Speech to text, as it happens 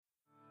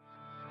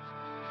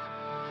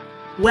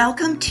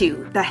Welcome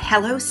to the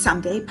Hello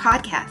Someday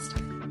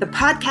podcast, the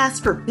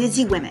podcast for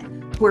busy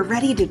women who are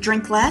ready to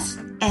drink less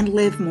and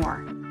live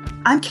more.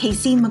 I'm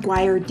Casey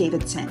McGuire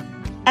Davidson,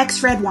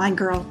 ex-red wine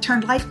girl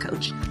turned life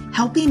coach,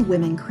 helping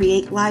women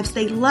create lives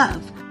they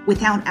love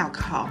without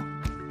alcohol.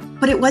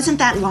 But it wasn't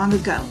that long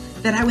ago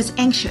that I was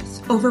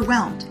anxious,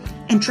 overwhelmed,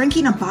 and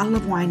drinking a bottle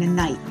of wine a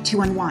night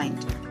to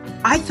unwind.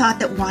 I thought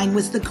that wine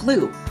was the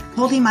glue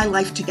holding my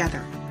life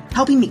together,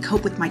 helping me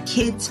cope with my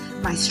kids,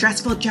 my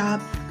stressful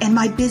job, and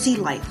my busy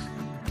life.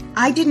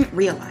 I didn't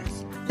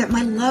realize that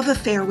my love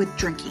affair with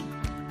drinking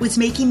was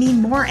making me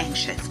more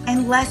anxious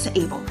and less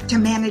able to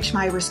manage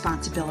my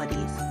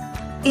responsibilities.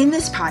 In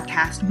this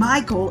podcast, my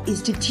goal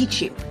is to teach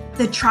you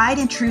the tried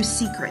and true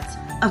secrets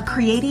of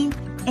creating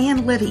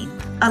and living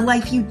a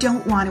life you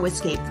don't want to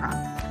escape from.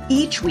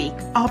 Each week,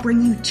 I'll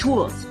bring you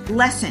tools,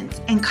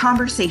 lessons, and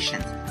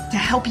conversations to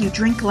help you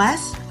drink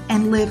less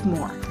and live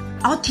more.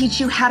 I'll teach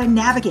you how to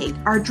navigate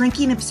our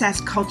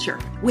drinking-obsessed culture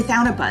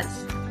without a buzz,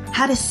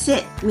 how to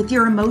sit with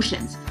your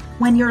emotions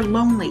when you're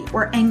lonely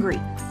or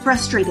angry,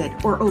 frustrated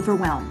or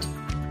overwhelmed,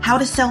 how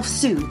to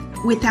self-soothe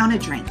without a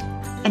drink,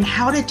 and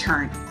how to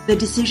turn the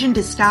decision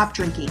to stop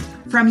drinking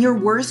from your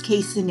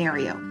worst-case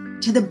scenario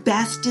to the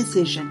best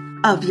decision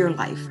of your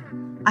life.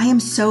 I am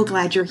so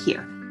glad you're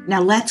here.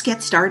 Now let's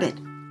get started.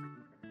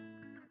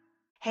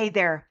 Hey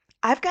there.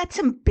 I've got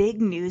some big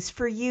news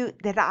for you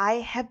that I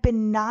have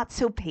been not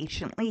so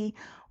patiently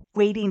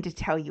waiting to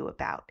tell you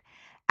about.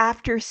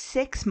 After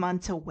 6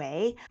 months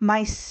away,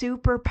 my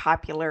super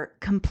popular,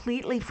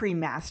 completely free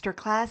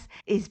masterclass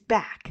is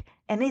back,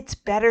 and it's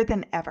better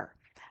than ever.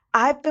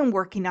 I've been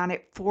working on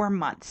it for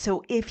months,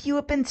 so if you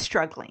have been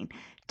struggling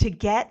to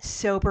get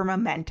sober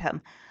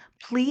momentum,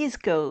 please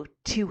go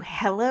to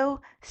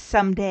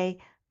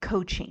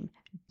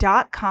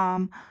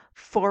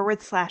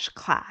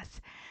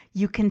hellosomedaycoaching.com/class.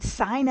 You can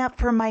sign up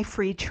for my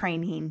free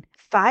training,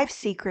 5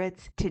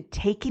 Secrets to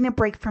Taking a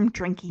Break from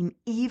Drinking,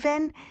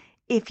 even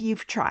if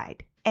you've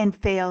tried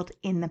and failed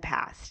in the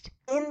past.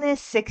 In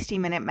this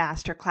 60-minute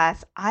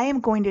masterclass, I am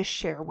going to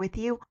share with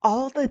you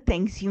all the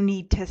things you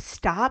need to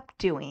stop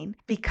doing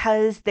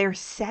because they're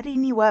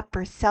setting you up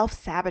for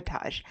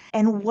self-sabotage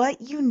and what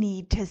you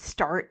need to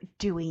start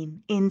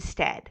doing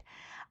instead.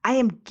 I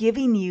am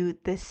giving you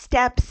the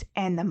steps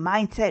and the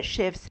mindset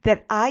shifts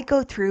that I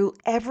go through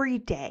every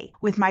day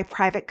with my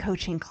private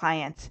coaching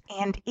clients,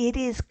 and it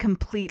is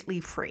completely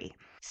free.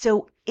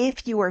 So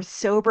if you are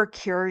sober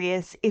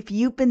curious, if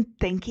you've been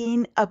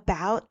thinking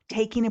about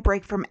taking a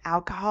break from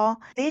alcohol,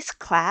 this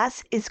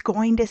class is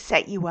going to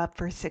set you up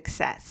for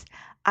success.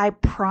 I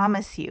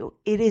promise you,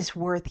 it is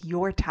worth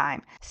your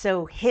time.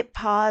 So hit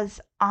pause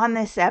on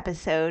this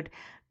episode,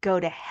 go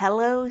to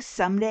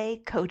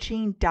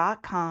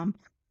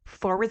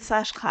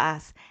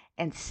hellosomedaycoaching.com/class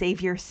and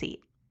save your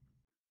seat.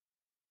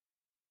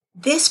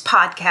 This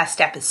podcast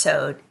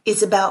episode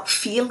is about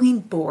feeling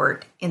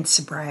bored in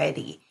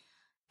sobriety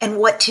and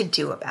what to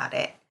do about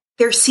it.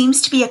 There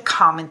seems to be a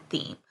common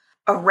theme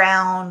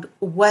around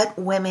what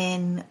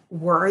women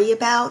worry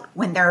about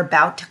when they're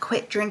about to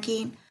quit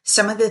drinking,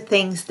 some of the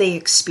things they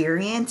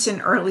experience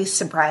in early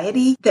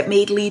sobriety that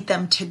may lead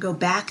them to go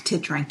back to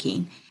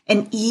drinking.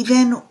 And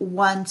even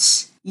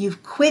once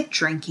you've quit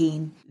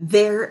drinking,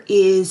 there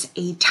is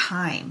a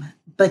time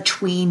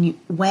between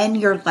when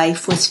your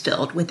life was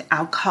filled with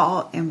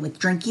alcohol and with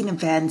drinking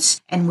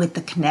events and with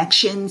the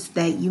connections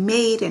that you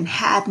made and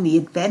had and the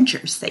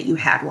adventures that you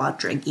had while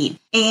drinking,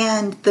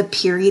 and the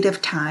period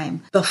of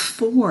time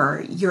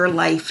before your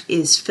life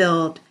is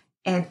filled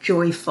and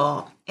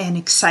joyful and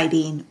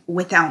exciting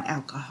without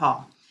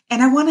alcohol.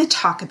 And I want to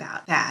talk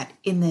about that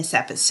in this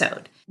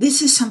episode.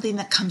 This is something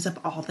that comes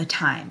up all the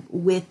time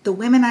with the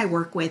women I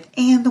work with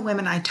and the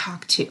women I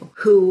talk to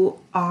who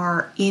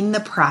are in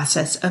the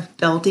process of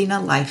building a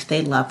life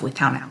they love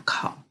without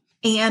alcohol.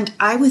 And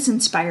I was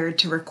inspired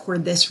to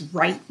record this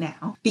right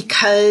now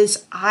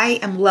because I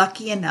am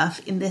lucky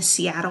enough in the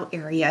Seattle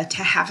area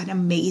to have an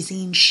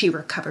amazing She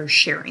Recovers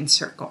sharing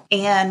circle.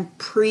 And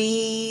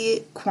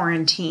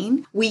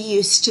pre-quarantine, we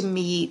used to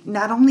meet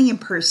not only in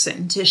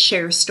person to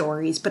share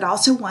stories, but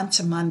also once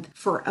a month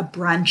for a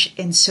brunch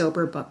and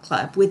sober book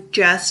club with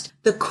just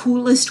the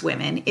coolest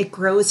women. It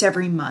grows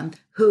every month,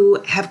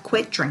 who have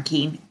quit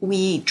drinking.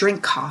 We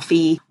drink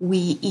coffee.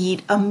 We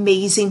eat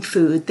amazing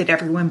food that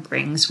everyone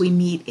brings. We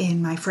meet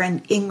in my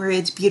friend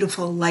Ingrid's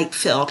beautiful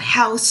light-filled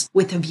house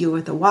with a view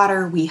of the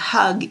water. We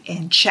hug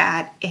and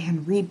chat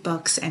and read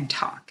books and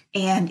talk.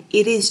 And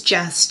it is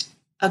just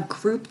a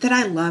group that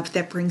I love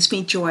that brings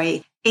me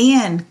joy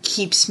and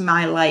keeps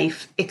my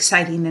life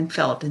exciting and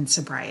filled in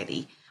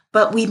sobriety.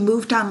 But we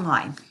moved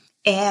online.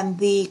 And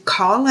the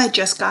call I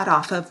just got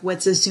off of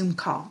was a Zoom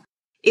call.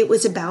 It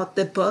was about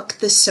the book,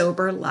 The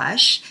Sober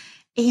Lush,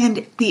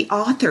 And the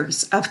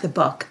authors of the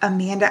book,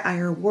 Amanda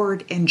Iyer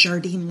Ward and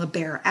Jardine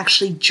LeBaire,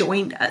 actually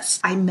joined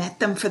us. I met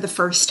them for the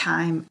first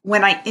time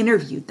when I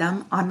interviewed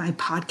them on my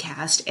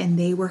podcast, and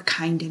they were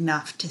kind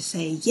enough to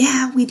say,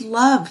 yeah, we'd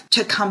love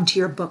to come to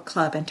your book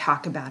club and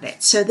talk about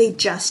it. So they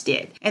just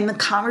did. And the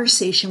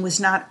conversation was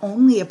not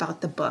only about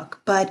the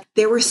book, but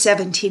there were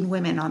 17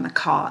 women on the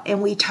call,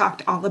 and we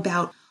talked all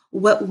about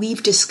what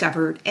we've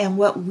discovered and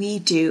what we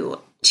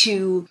do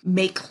to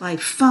make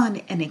life fun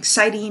and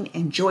exciting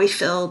and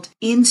joy-filled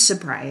in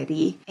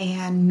sobriety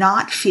and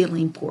not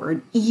feeling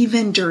bored,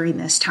 even during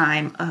this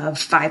time of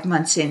 5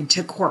 months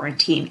into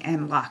quarantine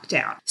and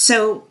lockdown.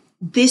 So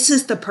this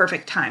is the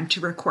perfect time to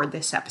record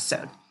this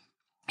episode.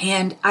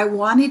 And I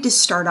wanted to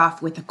start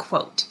off with a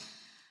quote.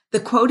 The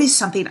quote is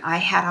something I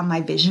had on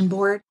my vision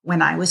board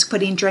when I was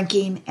quitting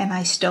drinking, and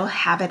I still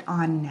have it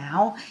on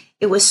now.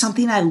 It was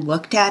something I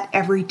looked at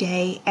every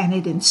day, and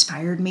it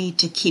inspired me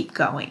to keep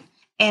going.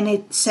 And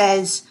it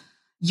says,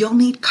 you'll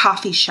need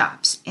coffee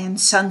shops and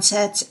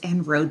sunsets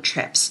and road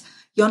trips.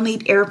 You'll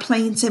need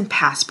airplanes and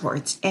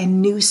passports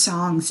and new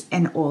songs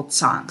and old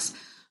songs.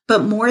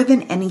 But more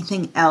than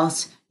anything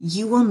else,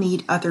 you will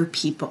need other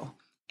people.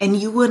 And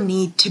you will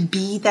need to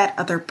be that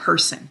other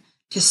person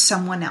to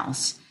someone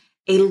else.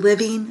 A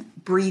living,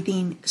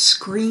 breathing,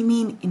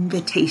 screaming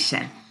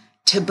invitation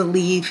to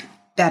believe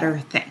better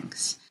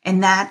things.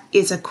 And that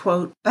is a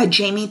quote by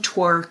Jamie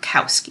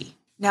Tworkowski.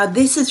 Now,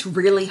 this is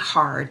really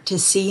hard to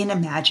see and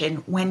imagine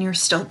when you're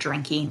still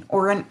drinking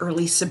or in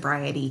early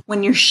sobriety,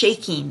 when you're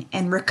shaking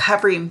and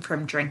recovering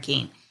from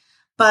drinking.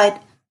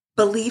 But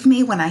believe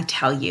me when I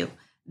tell you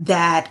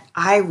that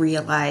I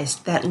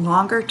realized that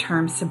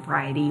longer-term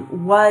sobriety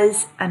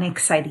was an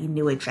exciting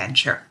new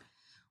adventure.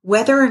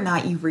 Whether or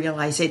not you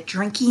realize it,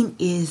 drinking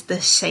is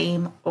the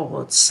same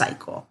old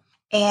cycle.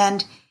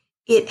 And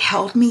it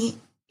held me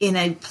in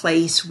a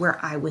place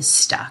where I was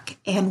stuck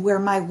and where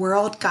my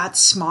world got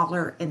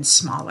smaller and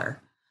smaller.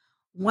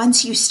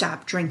 Once you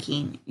stop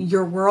drinking,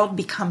 your world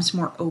becomes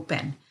more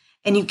open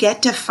and you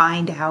get to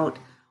find out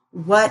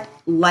what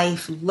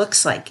life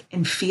looks like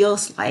and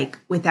feels like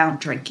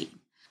without drinking.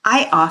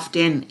 I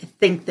often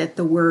think that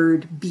the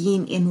word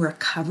being in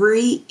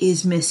recovery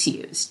is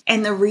misused.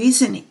 And the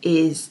reason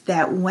is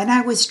that when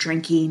I was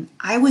drinking,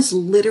 I was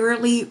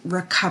literally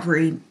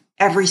recovering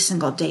every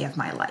single day of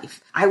my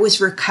life. I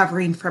was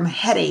recovering from a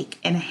headache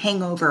and a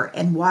hangover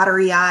and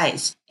watery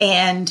eyes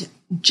and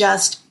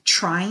just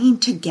trying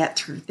to get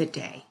through the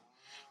day.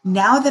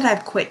 Now that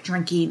I've quit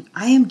drinking,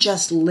 I am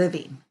just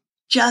living.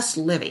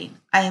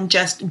 I am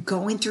just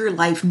going through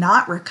life,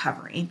 not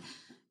recovering,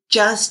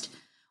 just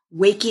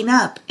waking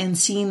up and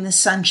seeing the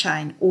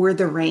sunshine or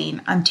the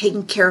rain. I'm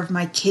taking care of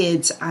my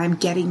kids. I'm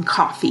getting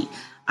coffee.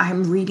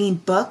 I'm reading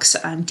books,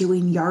 I'm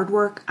doing yard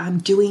work, I'm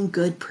doing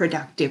good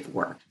productive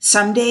work.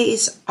 Some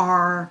days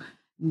are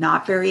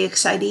not very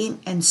exciting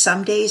and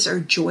some days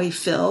are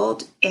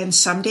joy-filled and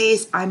some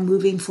days I'm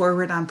moving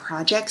forward on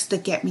projects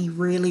that get me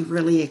really,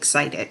 really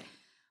excited.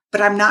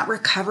 But I'm not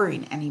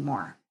recovering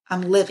anymore.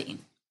 I'm living.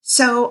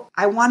 So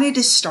I wanted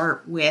to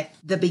start with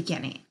the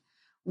beginning,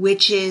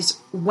 which is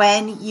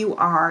when you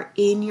are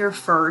in your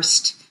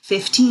first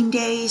 15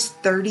 days,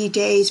 30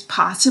 days,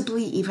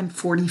 possibly even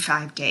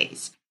 45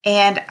 days.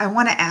 And I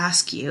want to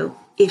ask you,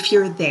 if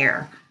you're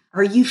there,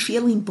 are you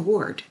feeling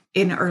bored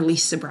in early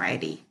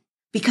sobriety?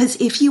 Because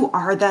if you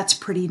are, that's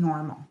pretty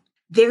normal.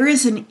 There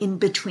is an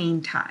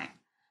in-between time,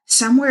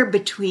 somewhere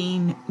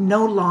between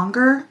no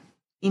longer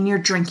in your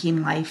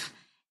drinking life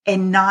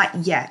and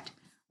not yet,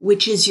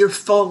 which is your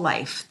full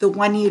life, the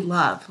one you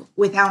love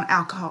without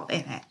alcohol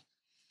in it.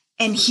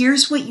 And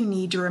here's what you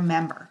need to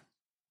remember.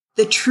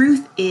 The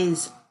truth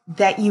is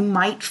that you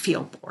might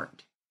feel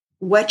bored.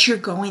 What you're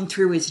going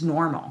through is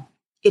normal.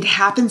 It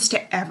happens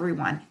to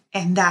everyone,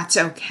 and that's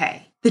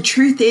okay. The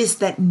truth is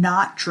that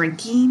not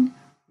drinking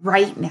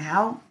right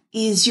now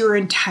is your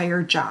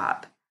entire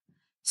job.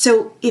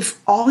 So if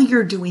all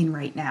you're doing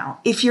right now,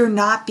 if you're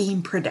not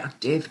being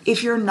productive,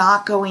 if you're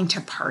not going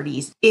to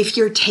parties, if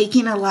you're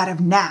taking a lot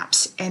of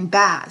naps and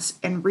baths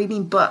and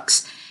reading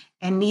books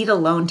and need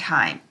alone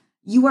time,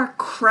 you are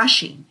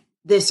crushing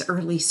this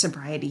early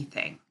sobriety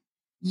thing.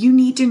 You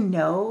need to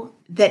know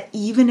that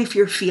even if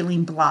you're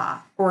feeling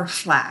blah or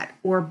flat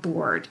or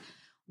bored,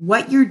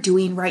 what you're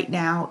doing right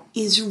now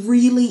is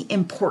really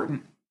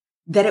important,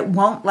 that it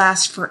won't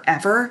last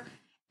forever,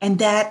 and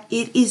that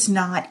it is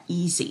not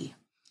easy.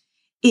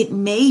 It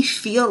may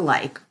feel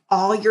like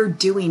all you're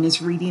doing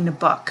is reading a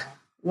book,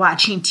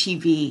 watching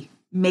TV,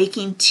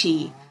 making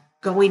tea,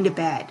 going to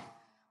bed,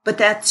 but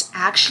that's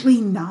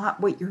actually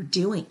not what you're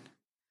doing.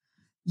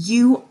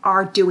 You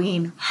are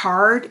doing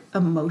hard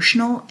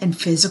emotional and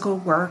physical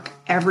work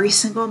every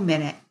single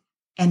minute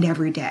and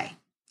every day.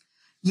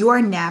 You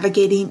are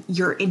navigating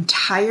your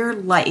entire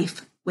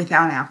life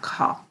without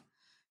alcohol.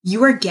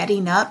 You are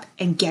getting up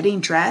and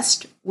getting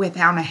dressed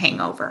without a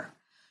hangover.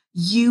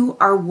 You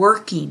are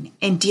working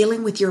and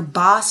dealing with your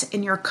boss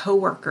and your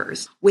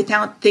coworkers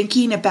without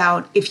thinking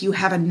about if you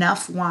have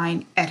enough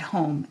wine at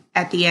home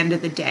at the end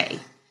of the day.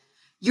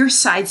 You're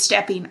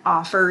sidestepping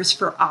offers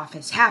for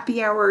office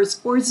happy hours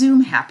or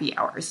Zoom happy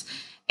hours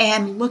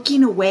and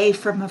looking away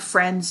from a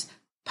friend's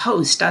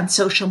post on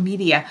social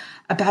media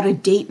about a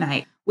date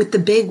night with the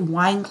big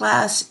wine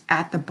glass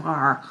at the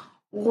bar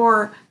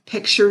or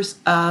pictures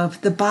of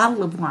the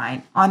bottle of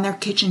wine on their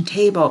kitchen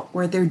table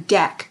or their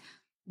deck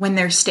when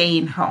they're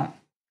staying home.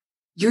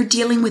 You're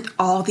dealing with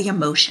all the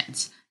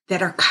emotions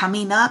that are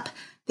coming up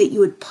that you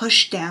would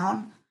push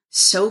down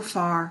so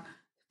far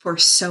for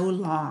so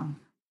long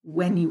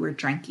when you were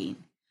drinking.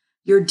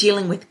 You're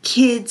dealing with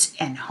kids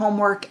and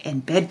homework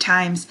and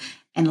bedtimes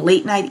and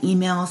late night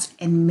emails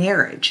and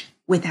marriage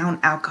without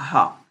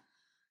alcohol.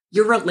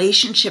 Your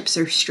relationships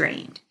are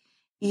strained,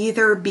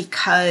 either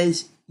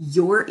because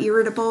you're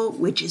irritable,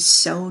 which is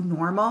so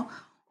normal,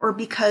 or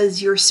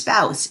because your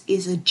spouse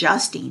is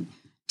adjusting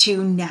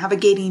to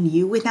navigating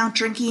you without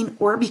drinking,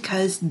 or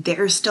because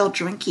they're still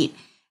drinking.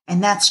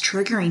 And that's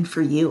triggering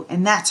for you,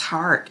 and that's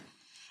hard.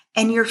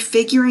 And you're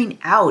figuring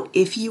out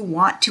if you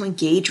want to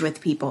engage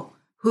with people,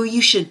 who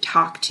you should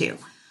talk to,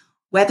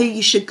 whether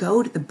you should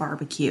go to the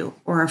barbecue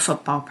or a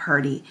football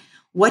party,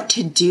 what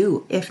to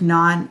do if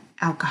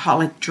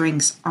non-alcoholic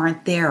drinks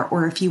aren't there,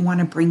 or if you want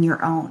to bring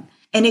your own,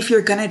 and if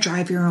you're going to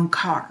drive your own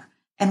car,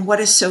 and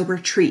what a sober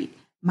treat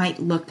might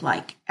look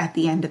like at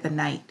the end of the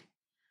night.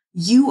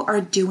 You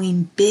are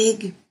doing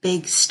big,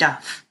 big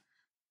stuff,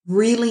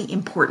 really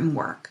important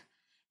work.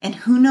 And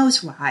who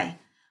knows why,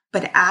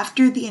 but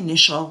after the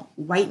initial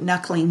white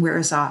knuckling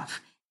wears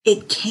off,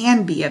 it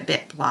can be a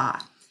bit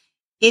blah.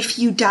 If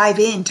you dive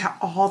into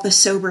all the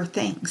sober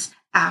things,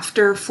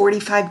 after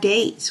 45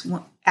 days,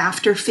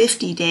 after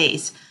 50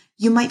 days,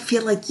 you might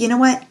feel like, you know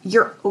what,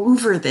 you're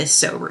over this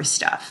sober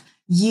stuff.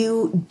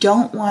 You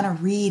don't want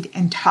to read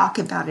and talk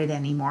about it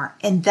anymore.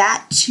 And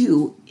that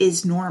too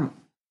is normal.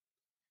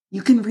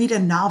 You can read a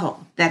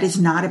novel that is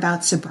not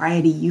about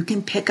sobriety. You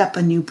can pick up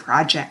a new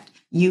project.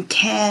 You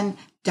can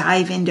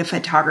dive into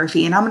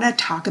photography. And I'm going to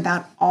talk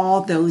about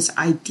all those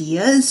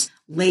ideas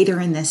later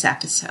in this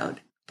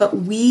episode. But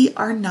we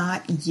are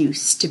not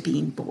used to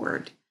being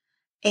bored.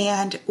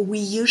 And we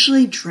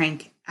usually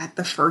drink at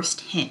the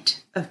first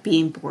hint of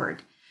being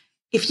bored.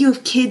 If you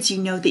have kids,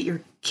 you know that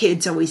your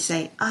kids always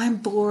say, I'm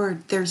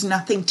bored, there's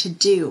nothing to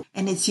do.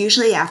 And it's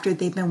usually after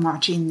they've been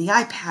watching the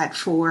iPad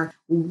for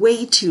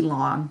way too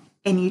long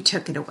and you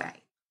took it away.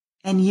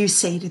 And you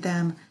say to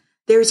them,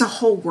 there's a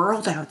whole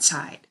world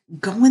outside.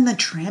 Go on the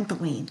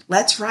trampoline.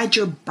 Let's ride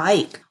your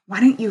bike. Why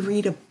don't you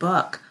read a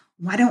book?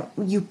 Why don't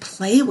you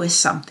play with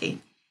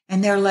something?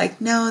 And they're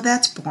like, no,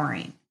 that's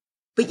boring.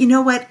 But you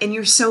know what? And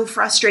you're so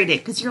frustrated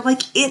because you're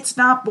like, it's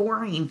not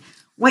boring.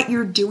 What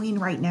you're doing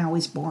right now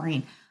is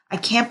boring. I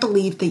can't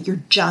believe that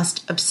you're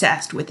just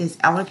obsessed with this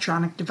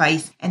electronic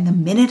device. And the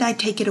minute I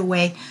take it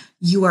away,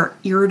 you are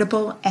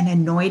irritable and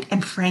annoyed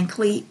and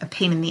frankly, a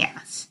pain in the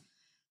ass.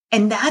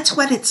 And that's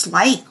what it's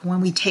like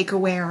when we take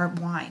away our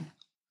wine,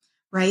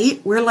 right?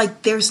 We're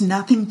like, there's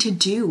nothing to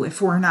do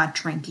if we're not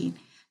drinking.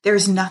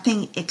 There's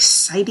nothing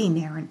exciting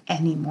there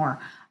anymore.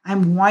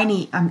 I'm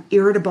whiny, I'm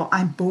irritable,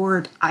 I'm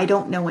bored, I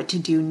don't know what to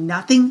do.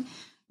 Nothing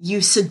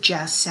you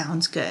suggest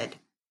sounds good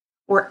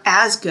or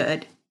as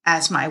good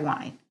as my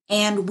wine.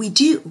 And we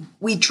do.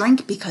 We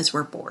drink because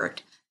we're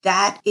bored.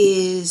 That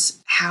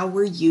is how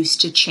we're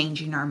used to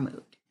changing our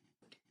mood.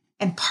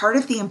 And part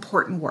of the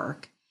important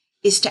work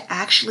is to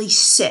actually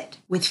sit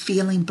with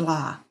feeling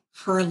blah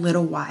for a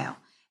little while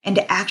and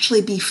to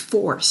actually be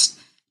forced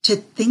to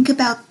think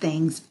about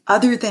things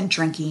other than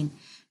drinking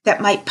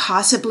that might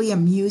possibly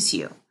amuse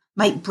you,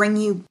 might bring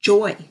you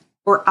joy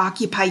or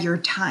occupy your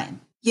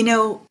time. You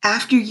know,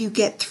 after you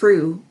get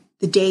through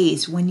the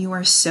days when you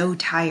are so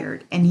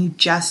tired and you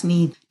just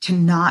need to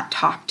not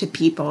talk to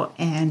people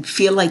and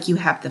feel like you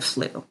have the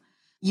flu,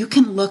 you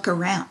can look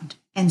around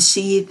and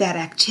see that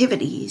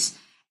activities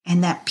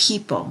and that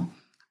people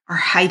are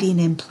hiding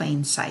in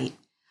plain sight.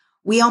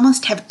 We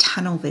almost have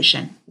tunnel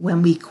vision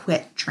when we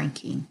quit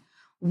drinking.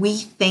 We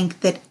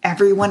think that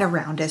everyone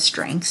around us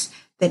drinks,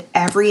 that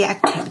every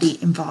activity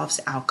involves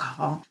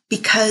alcohol,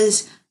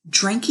 because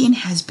drinking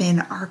has been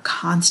our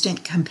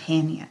constant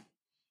companion.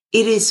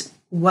 It is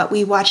what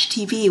we watch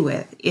TV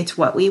with. It's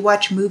what we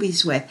watch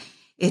movies with.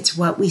 It's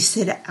what we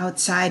sit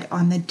outside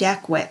on the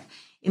deck with.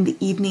 In the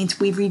evenings,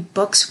 we read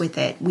books with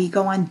it. We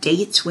go on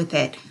dates with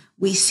it.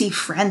 We see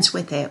friends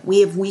with it.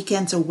 We have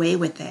weekends away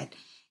with it.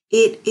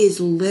 It is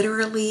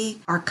literally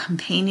our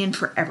companion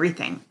for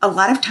everything. A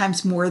lot of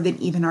times more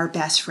than even our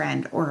best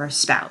friend or our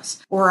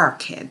spouse or our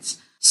kids.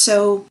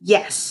 So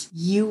yes,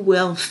 you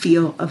will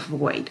feel a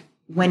void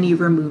when you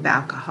remove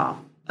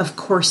alcohol. Of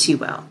course you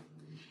will.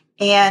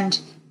 And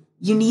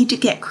you need to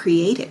get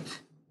creative.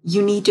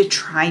 You need to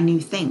try new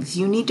things.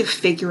 You need to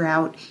figure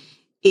out,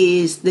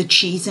 is the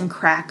cheese and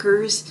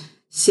crackers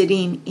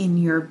sitting in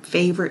your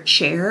favorite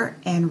chair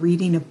and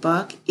reading a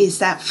book, is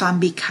that fun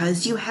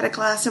because you had a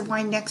glass of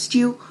wine next to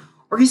you?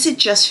 Or is it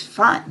just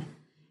fun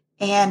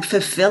and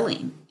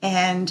fulfilling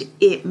and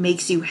it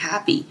makes you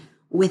happy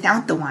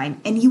without the wine?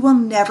 And you will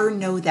never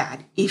know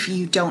that if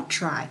you don't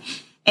try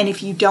and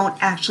if you don't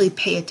actually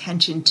pay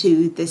attention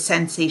to the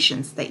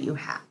sensations that you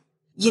have.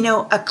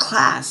 A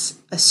class,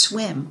 a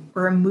swim,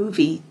 or a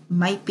movie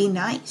might be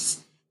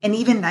nice, and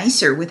even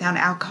nicer without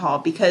alcohol,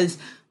 because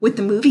with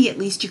the movie, at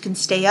least you can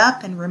stay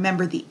up and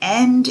remember the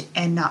end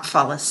and not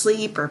fall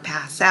asleep or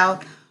pass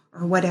out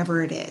or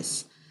whatever it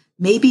is.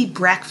 Maybe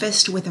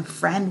breakfast with a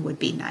friend would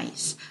be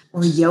nice,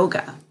 or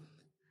yoga.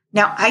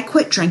 Now, I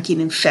quit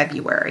drinking in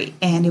February,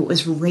 and it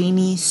was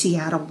rainy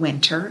Seattle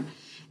winter.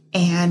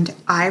 And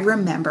I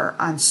remember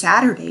on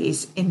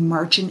Saturdays in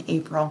March and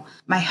April,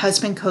 my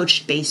husband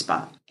coached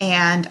baseball,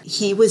 and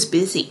he was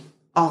busy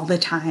all the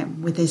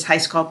time with his high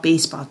school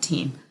baseball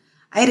team.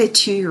 I had a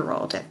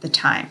 2-year-old at the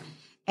time,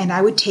 and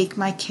I would take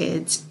my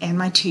kids and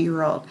my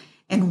 2-year-old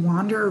and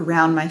wander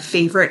around my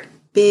favorite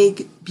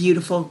big,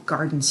 beautiful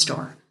garden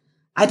store.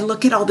 I'd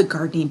look at all the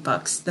gardening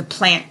books, the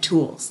plant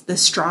tools, the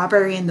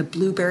strawberry and the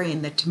blueberry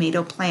and the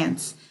tomato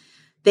plants.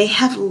 They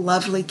have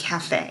lovely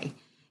cafe,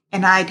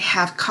 and I'd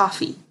have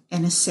coffee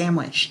and a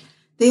sandwich.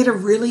 They had a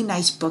really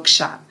nice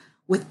bookshop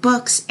with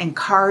books and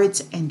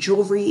cards and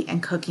jewelry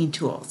and cooking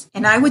tools.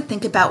 And I would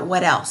think about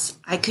what else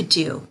I could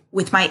do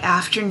with my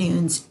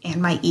afternoons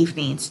and my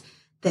evenings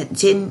that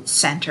didn't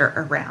center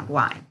around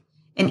wine.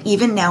 And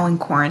even now in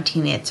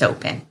quarantine, it's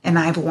open, and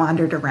I've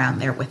wandered around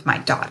there with my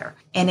daughter.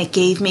 And it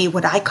gave me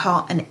what I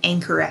call an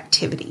anchor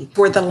activity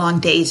for the long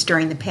days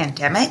during the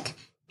pandemic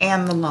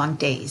and the long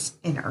days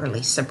in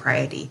early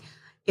sobriety.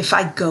 If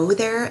I go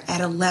there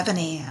at 11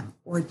 a.m.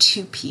 or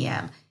 2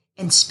 p.m.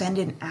 and spend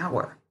an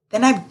hour,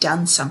 then I've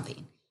done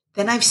something.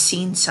 Then I've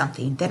seen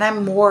something. Then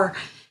I'm more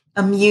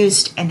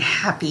amused and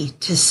happy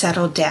to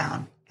settle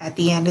down at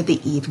the end of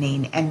the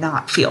evening and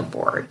not feel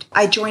bored.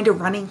 I joined a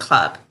running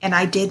club, and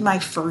I did my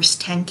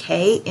first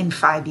 10K in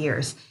 5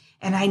 years.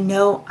 And I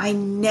know I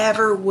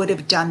never would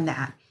have done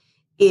that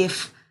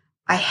if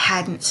I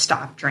hadn't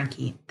stopped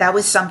drinking. That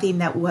was something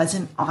that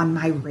wasn't on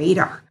my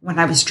radar when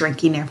I was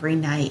drinking every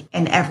night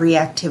and every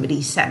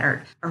activity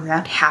centered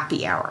around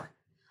happy hour.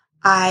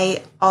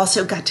 I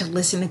also got to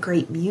listen to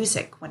great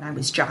music when I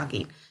was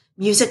jogging,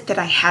 music that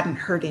I hadn't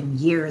heard in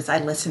years. I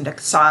listened to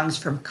songs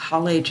from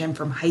college and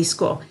from high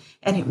school,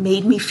 and it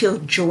made me feel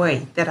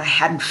joy that I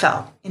hadn't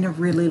felt in a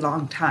really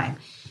long time.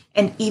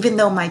 And even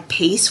though my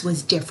pace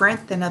was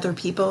different than other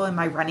people in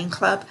my running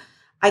club,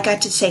 I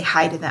got to say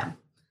hi to them.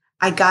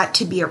 I got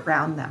to be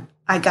around them.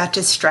 I got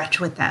to stretch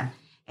with them.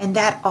 And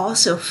that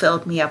also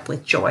filled me up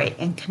with joy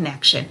and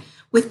connection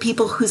with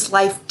people whose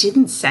life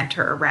didn't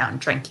center around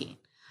drinking.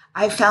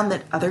 I've found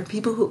that other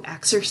people who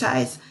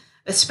exercise,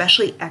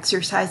 especially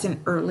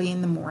exercising early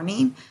in the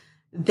morning,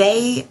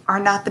 they are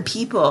not the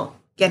people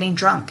getting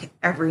drunk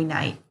every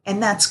night.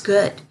 And that's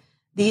good.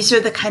 These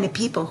are the kind of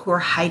people who are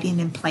hiding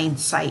in plain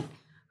sight,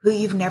 who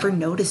you've never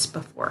noticed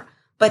before,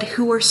 but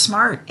who are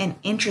smart and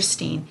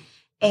interesting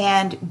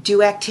and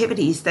do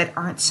activities that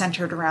aren't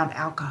centered around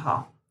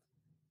alcohol.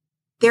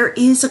 There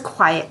is a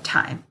quiet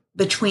time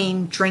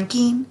between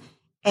drinking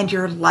and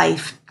your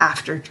life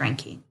after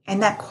drinking,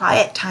 and that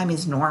quiet time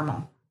is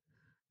normal.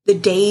 The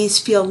days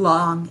feel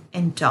long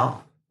and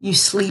dull. You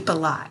sleep a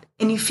lot,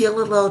 and you feel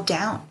a little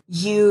down.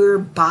 Your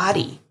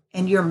body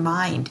and your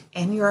mind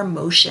and your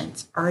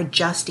emotions are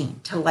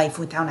adjusting to life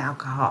without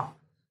alcohol.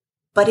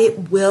 But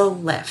it will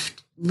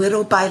lift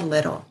little by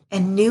little,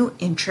 and new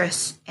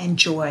interests and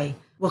joy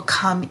will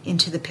come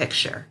into the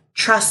picture.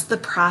 Trust the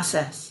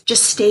process.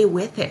 Just stay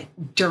with it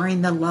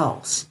during the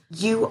lulls.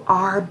 You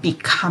are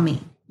becoming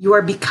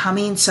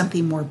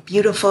something more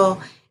beautiful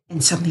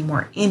and something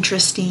more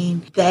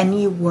interesting than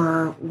you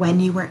were when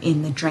you were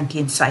in the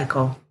drinking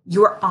cycle.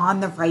 You are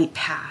on the right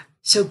path.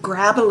 So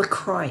grab a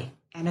LaCroix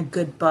and a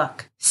good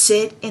book.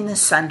 Sit in the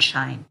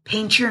sunshine.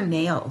 Paint your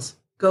nails.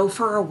 Go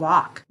for a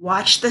walk.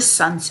 Watch the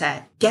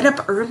sunset. Get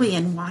up early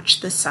and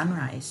watch the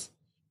sunrise.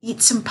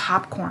 Eat some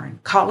popcorn,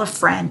 call a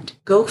friend,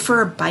 go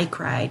for a bike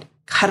ride,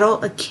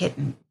 cuddle a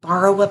kitten,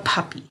 borrow a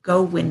puppy,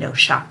 go window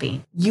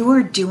shopping. You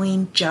are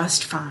doing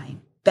just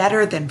fine,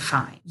 better than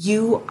fine.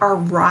 You are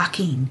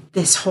rocking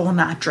this whole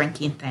not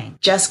drinking thing.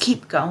 Just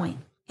keep going.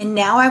 And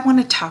now I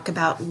want to talk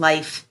about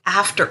life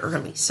after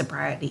early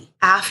sobriety,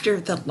 after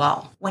the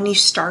lull, when you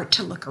start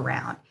to look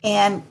around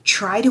and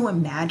try to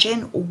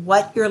imagine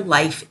what your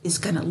life is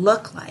going to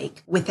look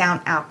like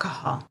without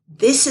alcohol.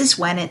 This is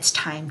when it's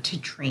time to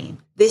dream.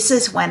 This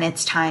is when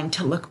it's time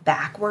to look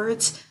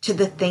backwards to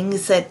the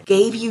things that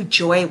gave you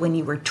joy when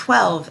you were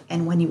 12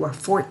 and when you were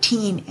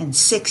 14 and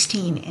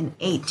 16 and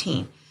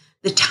 18.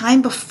 The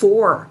time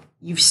before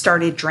you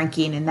started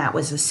drinking and that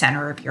was the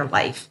center of your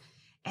life.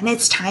 And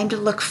it's time to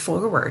look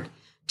forward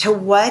to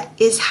what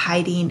is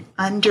hiding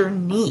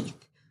underneath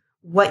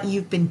what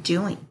you've been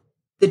doing,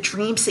 the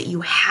dreams that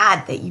you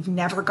had that you've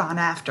never gone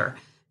after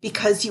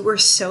because you were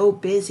so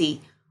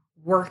busy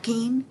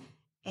working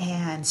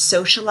and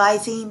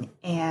socializing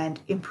and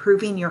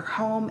improving your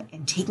home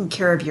and taking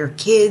care of your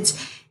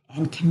kids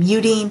and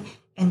commuting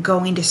and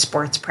going to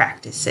sports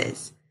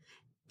practices.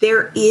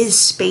 There is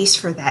space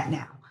for that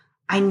now.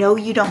 I know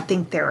you don't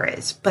think there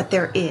is, but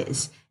there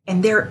is.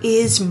 And there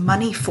is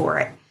money for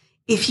it.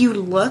 If you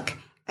look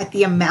at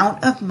the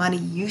amount of money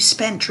you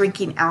spent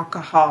drinking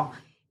alcohol,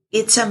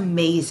 it's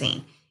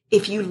amazing.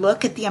 if you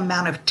look at the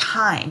amount of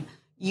time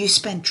you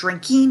spent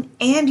drinking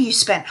and you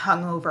spent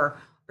hungover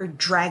or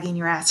dragging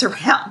your ass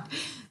around,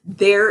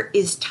 there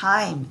is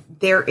time,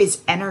 there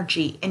is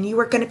energy, and you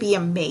are going to be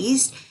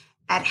amazed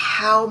at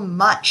how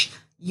much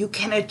you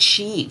can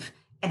achieve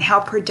and how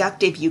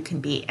productive you can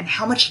be and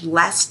how much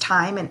less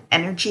time and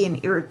energy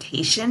and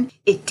irritation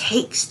it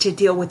takes to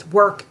deal with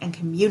work and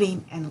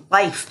commuting and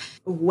life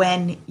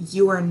when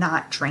you are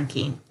not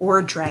drinking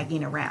or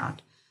dragging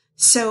around.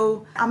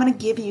 So I'm going to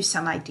give you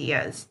some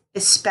ideas,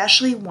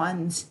 especially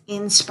ones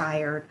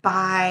inspired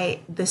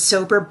by the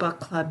Sober Book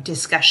Club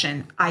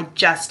discussion I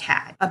just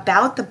had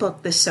about the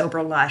book, The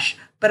Sober Lush,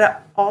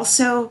 but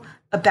also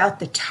about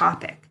the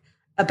topic,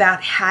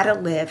 about how to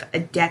live a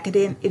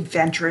decadent,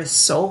 adventurous,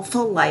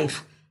 soulful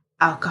life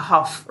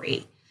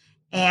alcohol-free.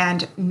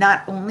 And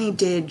not only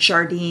did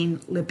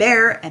Jardine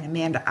Libert and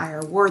Amanda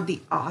Iyer Ward,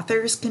 the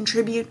authors,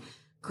 contribute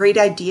great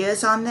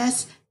ideas on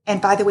this.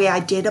 And by the way, I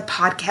did a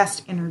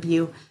podcast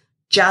interview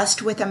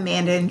just with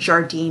Amanda and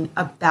Jardine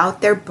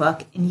about their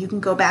book, and you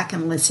can go back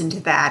and listen to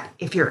that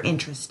if you're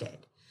interested.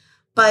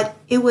 But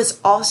it was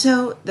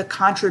also the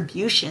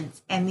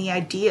contributions and the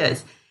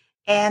ideas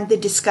and the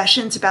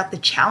discussions about the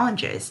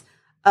challenges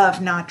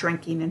of not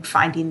drinking and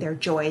finding their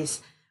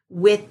joys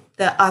with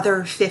the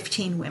other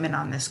 15 women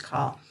on this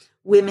call,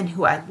 women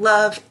who I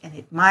love and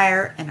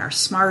admire and are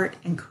smart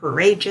and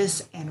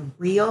courageous and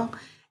real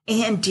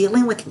and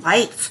dealing with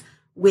life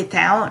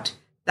without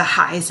the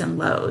highs and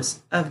lows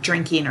of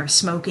drinking or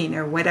smoking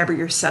or whatever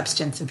your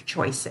substance of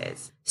choice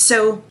is.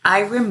 So I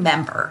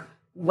remember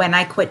when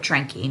I quit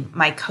drinking,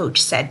 my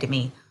coach said to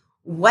me,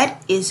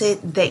 "What is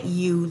it that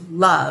you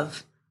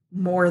love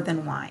more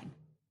than wine?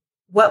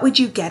 What would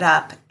you get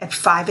up at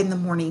 5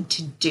 a.m.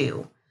 to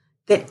do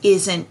that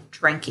isn't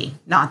drinking?"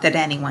 Not that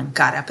anyone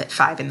got up at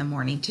 5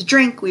 a.m. to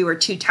drink. We were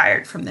too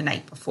tired from the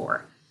night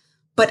before.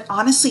 But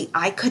honestly,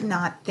 I could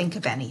not think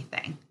of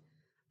anything.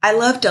 I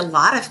loved a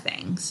lot of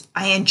things.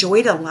 I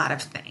enjoyed a lot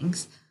of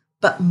things,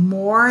 but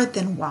more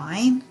than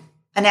wine,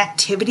 an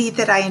activity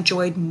that I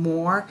enjoyed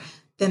more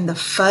than the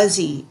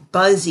fuzzy,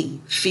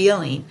 buzzy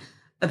feeling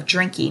of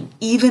drinking,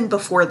 even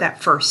before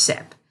that first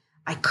sip,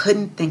 I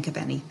couldn't think of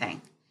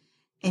anything.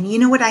 And you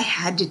know what I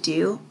had to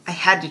do? I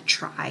had to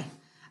try.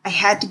 I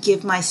had to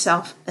give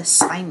myself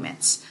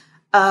assignments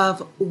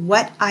of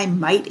what I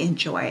might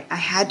enjoy. I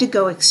had to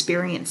go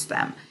experience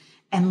them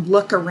and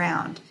look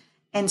around.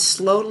 And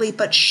slowly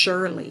but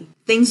surely,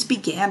 things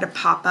began to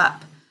pop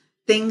up.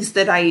 Things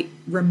that I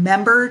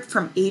remembered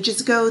from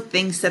ages ago,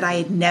 things that I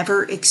had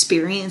never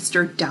experienced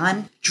or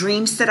done,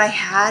 dreams that I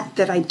had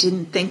that I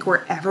didn't think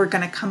were ever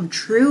going to come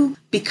true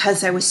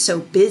because I was so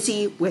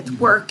busy with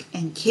work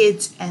and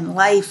kids and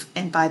life,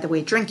 and by the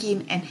way,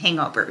 drinking and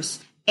hangovers,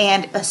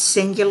 and a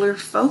singular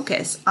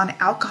focus on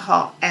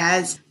alcohol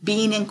as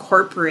being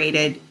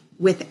incorporated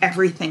with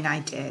everything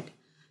I did.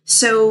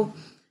 So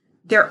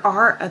there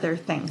are other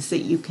things that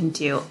you can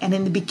do. And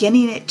in the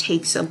beginning, it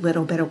takes a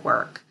little bit of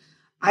work.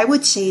 I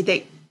would say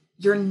that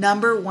your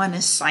number one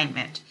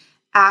assignment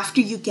after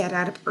you get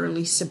out of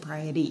early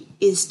sobriety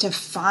is to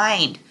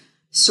find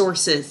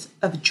sources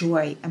of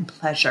joy and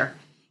pleasure.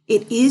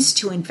 It is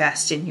to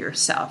invest in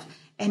yourself,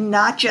 and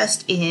not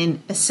just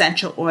in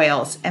essential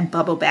oils and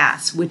bubble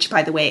baths, which,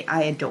 by the way,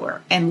 I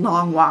adore, and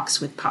long walks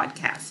with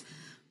podcasts,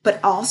 but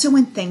also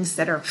in things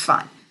that are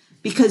fun,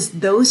 because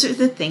those are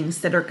the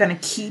things that are going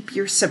to keep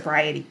your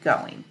sobriety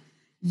going.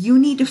 You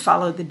need to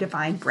follow the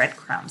divine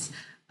breadcrumbs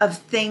of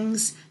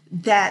things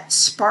that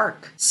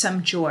spark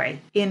some joy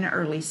in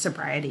early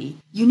sobriety.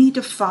 You need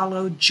to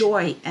follow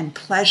joy and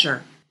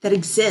pleasure that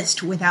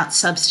exist without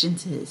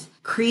substances,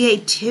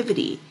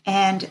 creativity,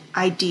 and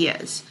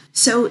ideas.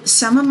 So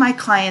some of my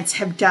clients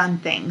have done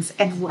things,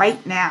 and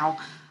right now,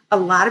 a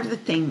lot of the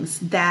things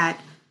that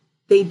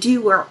they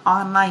do are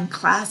online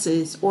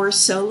classes or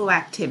solo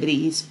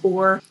activities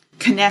or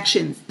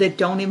connections that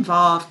don't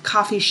involve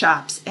coffee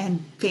shops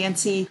and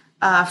fancy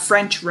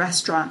French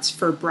restaurants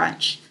for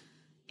brunch.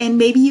 And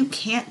maybe you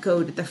can't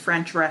go to the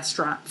French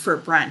restaurant for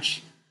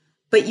brunch,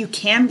 but you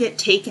can get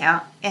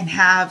takeout and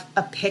have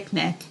a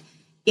picnic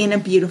in a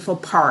beautiful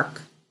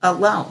park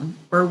alone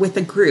or with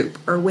a group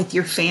or with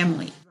your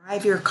family.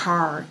 Drive your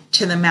car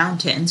to the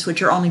mountains,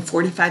 which are only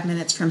 45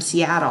 minutes from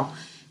Seattle,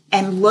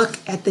 and look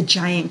at the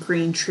giant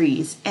green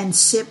trees and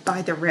sit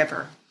by the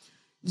river.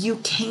 You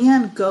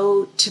can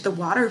go to the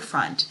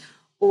waterfront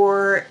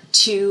or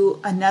to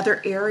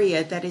another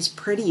area that is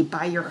pretty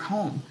by your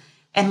home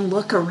and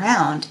look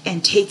around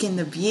and take in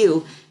the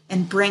view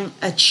and bring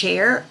a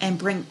chair and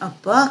bring a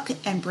book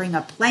and bring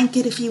a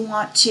blanket if you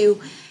want to,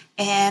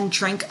 and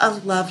drink a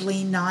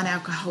lovely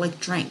non-alcoholic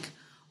drink,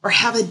 or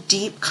have a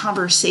deep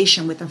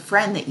conversation with a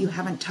friend that you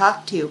haven't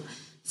talked to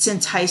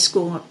since high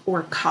school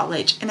or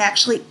college, and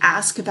actually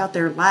ask about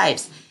their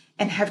lives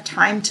and have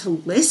time to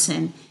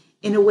listen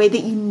in a way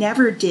that you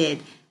never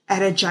did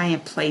at a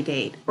giant play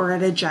date or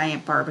at a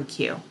giant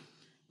barbecue.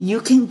 You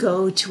can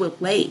go to a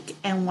lake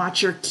and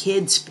watch your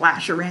kids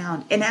splash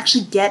around and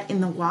actually get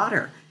in the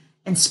water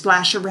and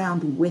splash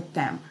around with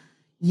them.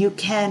 You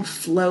can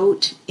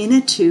float in a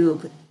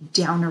tube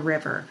down a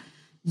river.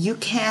 You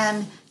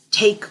can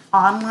take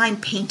online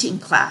painting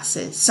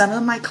classes. Some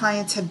of my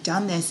clients have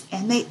done this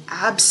and they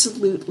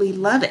absolutely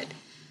love it.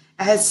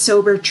 As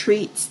sober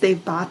treats,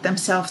 they've bought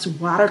themselves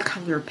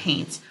watercolor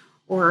paints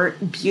or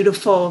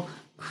beautiful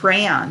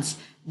crayons.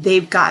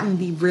 They've gotten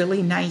the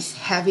really nice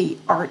heavy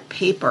art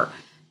paper.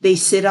 They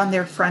sit on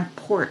their front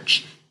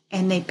porch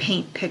and they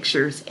paint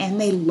pictures and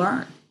they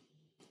learn.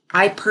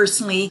 I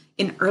personally,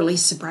 in early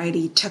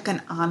sobriety, took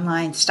an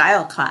online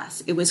style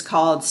class. It was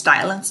called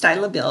Style and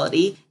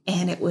Styleability,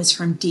 and it was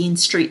from Dean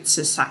Street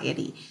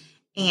Society.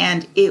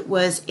 And it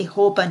was a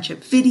whole bunch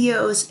of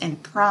videos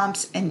and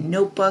prompts and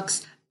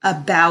notebooks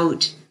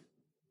about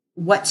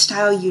what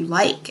style you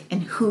like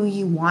and who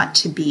you want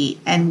to be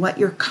and what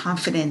your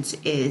confidence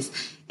is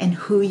and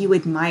who you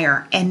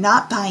admire, and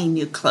not buying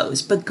new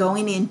clothes, but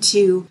going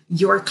into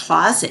your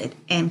closet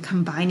and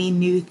combining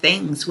new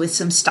things with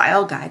some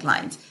style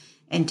guidelines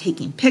and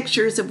taking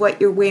pictures of what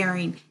you're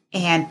wearing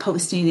and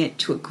posting it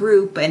to a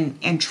group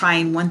and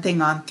trying one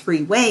thing on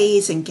 3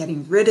 ways and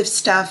getting rid of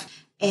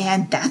stuff.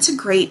 And that's a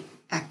great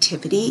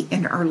activity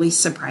in early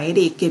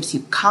sobriety. It gives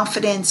you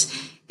confidence.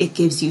 It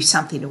gives you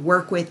something to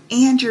work with,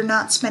 and you're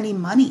not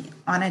spending money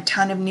on a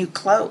ton of new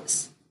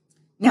clothes.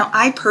 Now,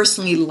 I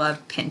personally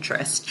love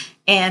Pinterest,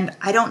 and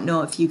I don't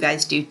know if you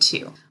guys do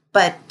too,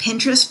 but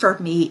Pinterest for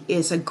me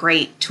is a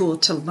great tool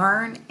to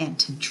learn and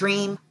to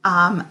dream.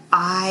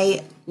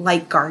 I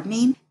like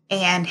gardening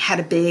and had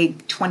a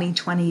big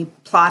 2020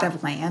 plot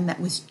of land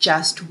that was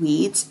just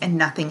weeds and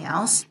nothing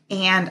else.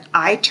 And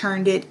I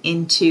turned it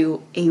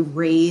into a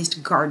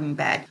raised garden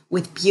bed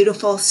with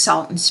beautiful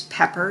salt and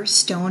pepper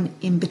stone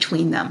in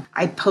between them.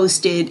 I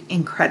posted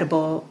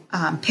incredible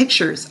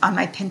pictures on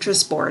my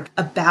Pinterest board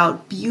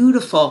about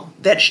beautiful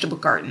vegetable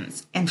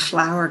gardens and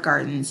flower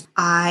gardens.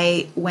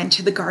 I went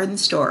to the garden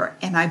store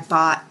and I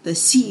bought the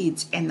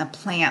seeds and the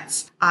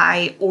plants.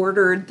 I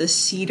ordered the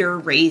cedar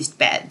raised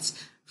beds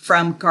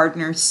from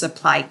Gardener's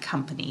Supply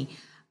Company.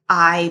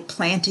 I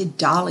planted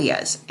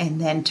dahlias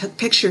and then took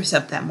pictures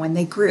of them when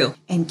they grew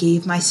and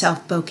gave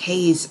myself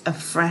bouquets of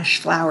fresh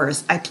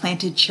flowers. I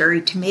planted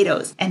cherry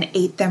tomatoes and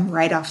ate them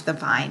right off the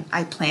vine.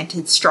 I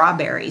planted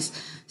strawberries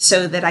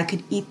so that I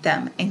could eat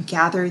them and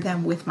gather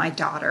them with my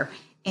daughter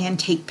and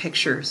take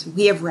pictures.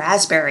 We have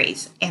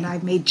raspberries and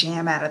I've made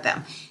jam out of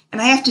them.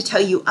 And I have to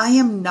tell you, I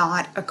am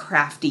not a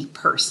crafty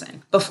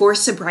person. Before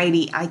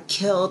sobriety, I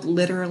killed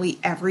literally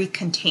every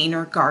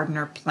container garden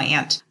or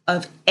plant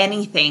of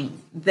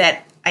anything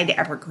that I'd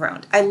ever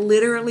grown. I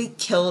literally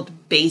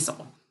killed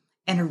basil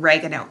and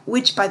oregano,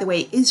 which, by the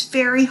way, is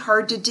very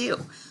hard to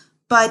do.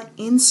 But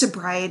in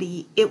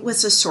sobriety, it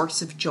was a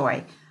source of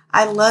joy.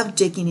 I love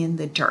digging in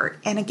the dirt.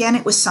 And again,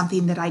 it was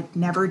something that I'd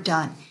never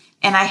done.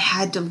 And I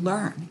had to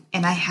learn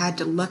and I had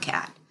to look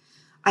at.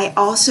 I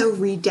also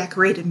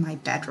redecorated my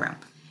bedroom.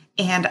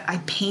 And I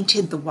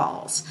painted the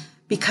walls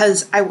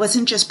because I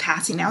wasn't just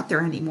passing out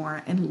there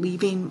anymore and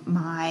leaving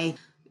my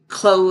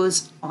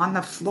clothes on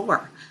the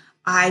floor.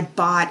 I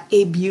bought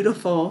a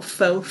beautiful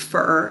faux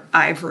fur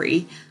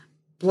ivory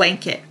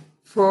blanket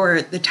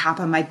for the top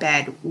of my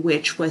bed,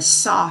 which was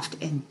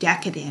soft and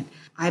decadent.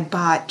 I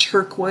bought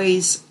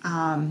turquoise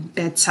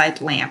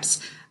bedside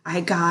lamps.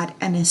 I got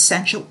an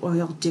essential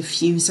oil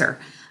diffuser.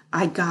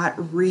 I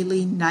got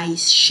really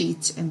nice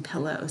sheets and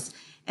pillows.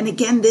 And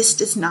again, this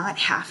does not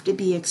have to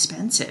be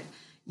expensive.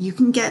 You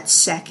can get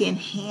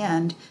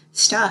secondhand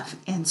stuff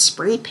and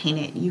spray paint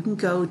it. You can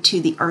go to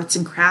the arts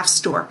and crafts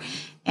store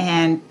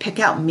and pick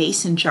out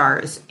mason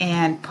jars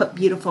and put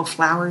beautiful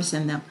flowers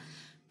in them.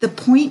 The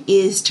point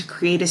is to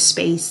create a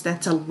space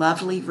that's a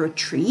lovely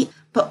retreat,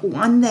 but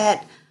one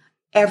that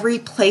every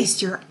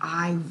place your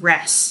eye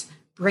rests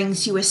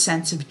brings you a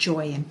sense of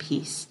joy and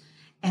peace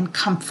and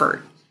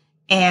comfort.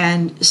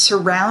 And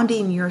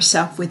surrounding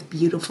yourself with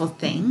beautiful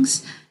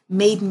things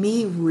made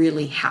me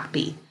really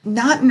happy.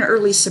 Not in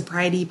early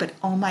sobriety, but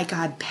oh my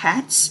God,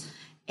 pets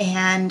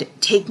and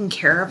taking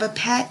care of a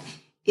pet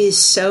is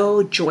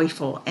so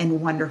joyful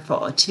and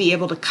wonderful to be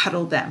able to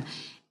cuddle them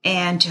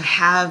and to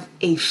have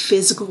a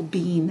physical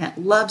being that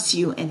loves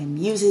you and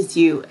amuses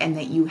you and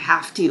that you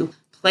have to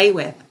play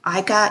with.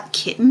 I got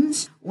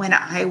kittens when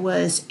I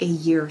was a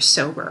year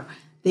sober.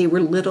 They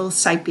were little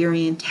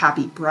Siberian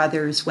tabby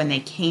brothers. When they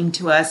came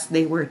to us,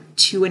 they were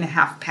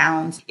 2.5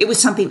 pounds. It was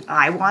something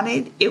I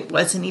wanted. It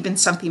wasn't even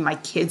something my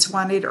kids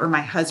wanted or my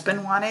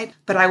husband wanted.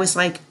 But I was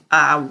like,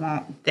 I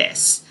want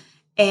this.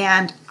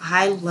 And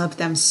I love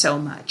them so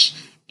much.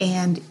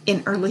 And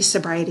in early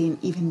sobriety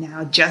and even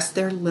now, just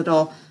their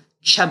little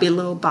chubby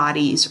little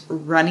bodies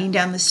running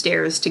down the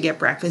stairs to get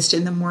breakfast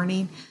in the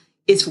morning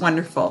is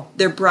wonderful.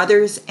 They're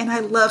brothers. And I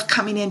love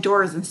coming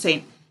indoors and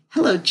saying,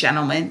 hello,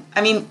 gentlemen.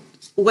 I mean,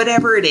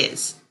 whatever it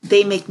is,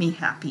 they make me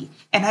happy.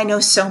 And I know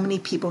so many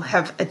people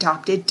have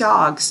adopted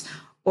dogs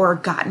or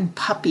gotten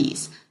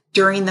puppies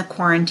during the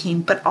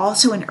quarantine, but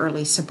also in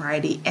early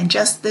sobriety. And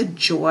just the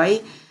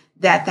joy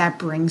that that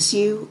brings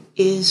you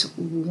is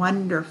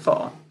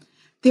wonderful.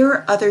 There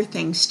are other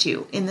things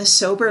too. In the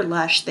Sober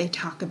Lush, they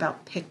talk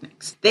about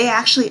picnics. They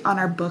actually, on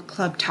our book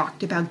club,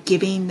 talked about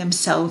giving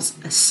themselves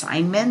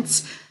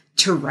assignments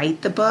to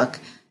write the book,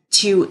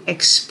 to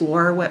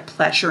explore what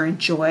pleasure and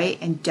joy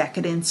and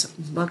decadence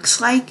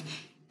looks like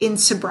in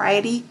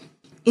sobriety,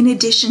 in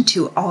addition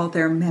to all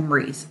their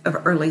memories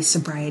of early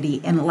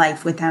sobriety and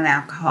life without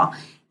alcohol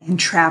and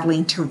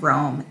traveling to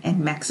Rome and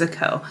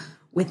Mexico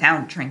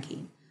without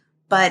drinking.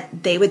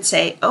 But they would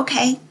say,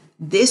 okay,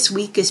 this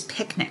week is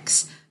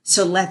picnics,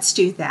 so let's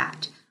do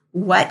that.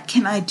 What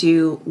can I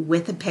do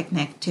with a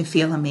picnic to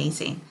feel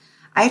amazing?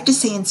 I have to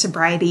say in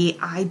sobriety,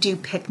 I do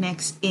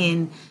picnics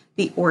in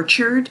the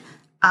orchard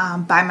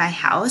by my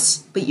house,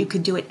 but you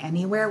could do it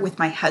anywhere with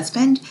my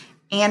husband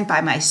and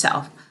by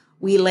myself.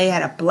 We lay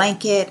out a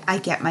blanket. I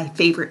get my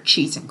favorite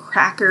cheese and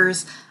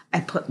crackers. I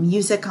put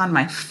music on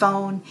my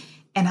phone,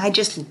 and I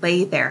just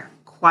lay there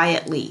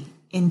quietly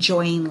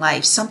enjoying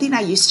life. Something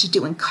I used to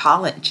do in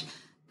college,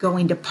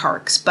 going to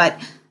parks,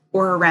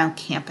 or around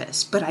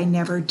campus, but I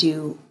never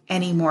do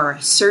anymore. I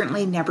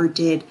certainly never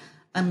did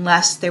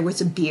unless there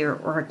was a beer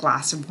or a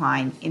glass of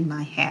wine in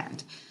my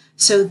hand.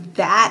 So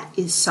that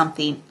is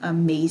something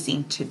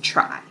amazing to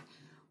try.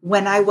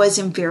 When I was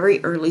in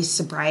very early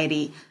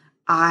sobriety,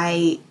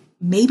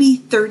 maybe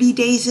 30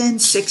 days in,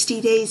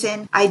 60 days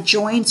in, I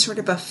joined sort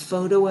of a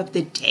photo of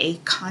the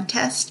day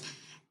contest.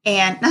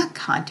 And not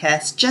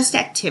contest, just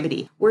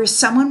activity, where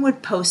someone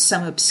would post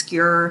some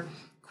obscure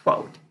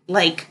quote,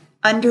 like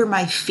under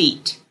my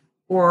feet,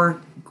 or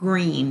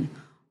green,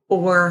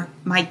 or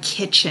my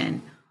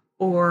kitchen,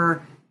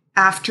 or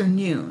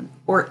afternoon,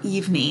 or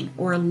evening,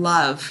 or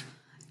love.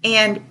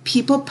 And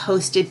people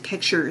posted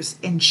pictures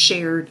and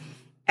shared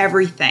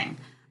everything.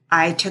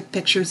 I took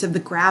pictures of the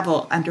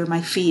gravel under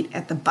my feet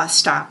at the bus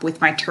stop with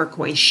my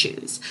turquoise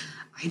shoes.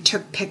 I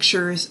took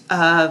pictures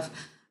of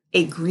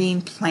a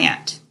green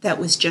plant that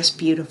was just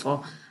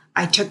beautiful.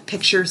 I took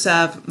pictures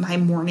of my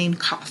morning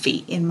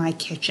coffee in my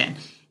kitchen,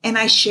 and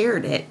I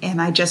shared it,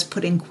 and I just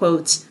put in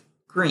quotes,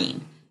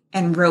 green,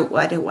 and wrote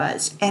what it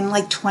was. And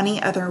like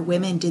 20 other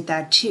women did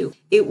that too.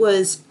 It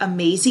was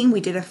amazing.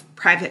 We did a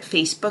private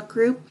Facebook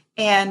group,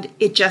 and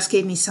it just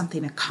gave me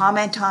something to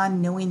comment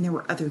on, knowing there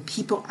were other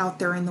people out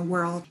there in the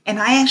world. And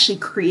I actually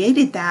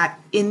created that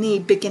in the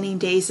beginning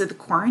days of the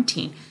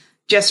quarantine,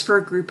 just for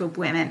a group of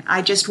women.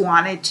 I just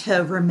wanted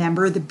to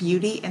remember the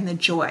beauty and the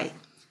joy.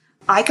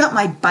 I got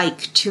my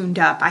bike tuned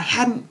up. I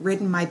hadn't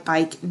ridden my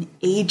bike in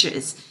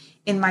ages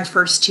in my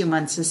first 2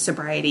 months of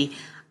sobriety.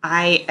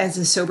 I, as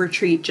a sober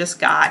treat, just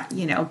got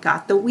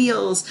the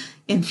wheels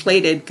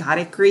inflated, got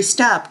it greased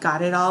up,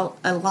 got it all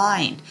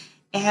aligned.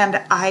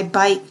 And I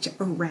biked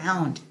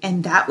around,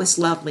 and that was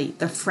lovely.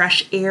 The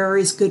fresh air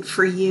is good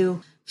for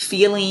you.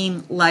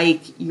 Feeling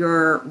like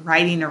you're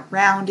riding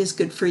around is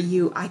good for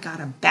you. I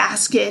got a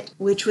basket,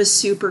 which was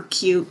super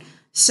cute.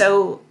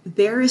 So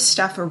there is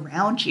stuff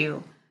around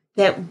you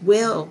that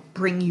will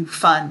bring you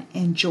fun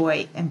and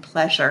joy and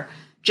pleasure.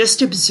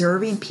 Just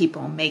observing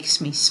people makes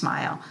me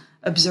smile.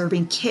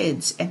 Observing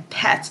kids and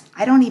pets.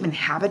 I don't even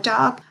have a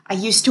dog. I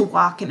used to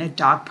walk in a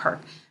dog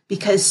park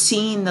because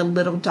seeing the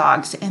little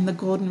dogs and the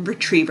golden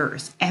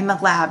retrievers and the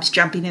labs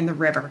jumping in the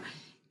river,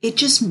 it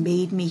just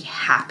made me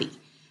happy.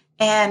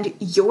 And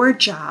your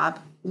job,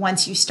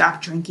 once you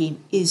stop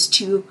drinking, is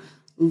to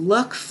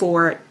look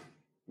for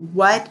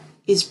what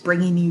is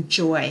bringing you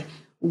joy.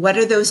 What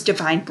are those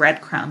divine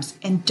breadcrumbs?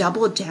 And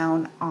double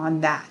down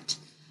on that.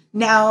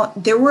 Now,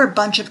 there were a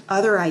bunch of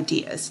other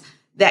ideas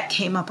that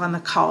came up on the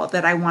call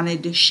that I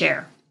wanted to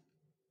share.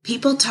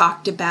 People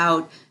talked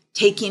about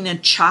taking a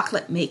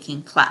chocolate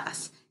making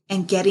class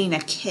and getting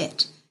a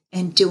kit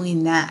and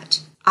doing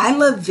that. I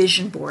love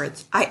vision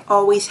boards. I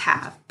always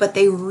have, but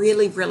they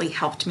really, really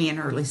helped me in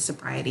early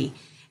sobriety.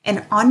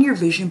 And on your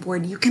vision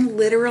board, you can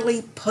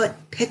literally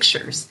put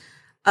pictures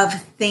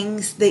of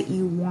things that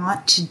you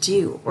want to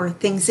do or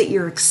things that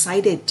you're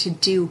excited to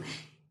do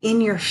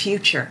in your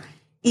future.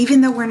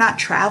 Even though we're not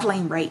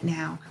traveling right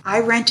now,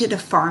 I rented a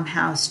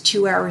farmhouse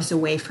 2 hours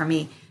away from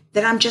me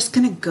that I'm just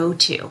going to go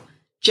to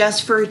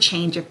just for a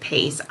change of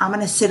pace. I'm going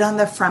to sit on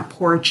the front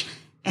porch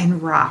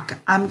and rock.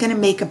 I'm going to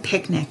make a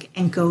picnic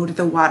and go to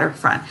the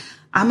waterfront.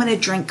 I'm going to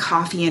drink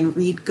coffee and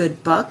read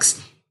good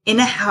books in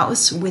a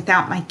house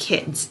without my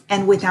kids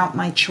and without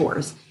my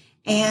chores.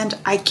 And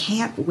I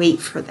can't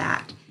wait for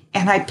that.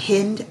 And I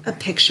pinned a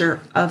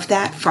picture of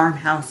that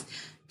farmhouse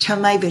to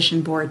my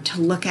vision board to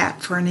look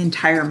at for an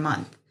entire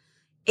month.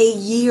 A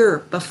year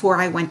before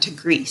I went to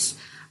Greece,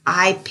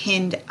 I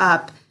pinned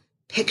up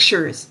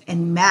pictures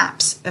and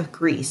maps of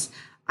Greece.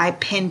 I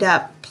pinned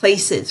up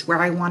places where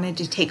I wanted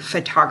to take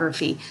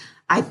photography.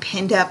 I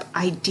pinned up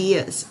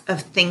ideas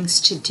of things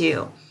to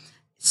do.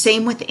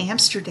 Same with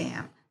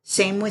Amsterdam.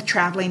 Same with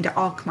traveling to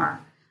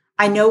Alkmaar.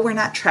 I know we're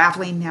not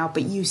traveling now,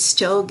 but you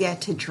still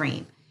get to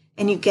dream.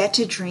 And you get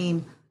to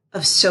dream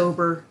of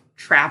sober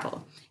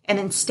travel. And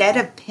instead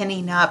of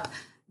pinning up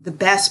the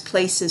best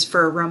places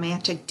for a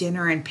romantic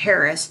dinner in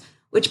Paris,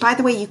 which, by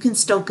the way, you can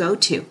still go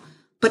to,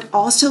 but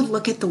also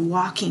look at the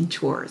walking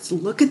tours,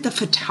 look at the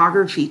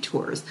photography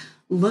tours,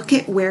 look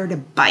at where to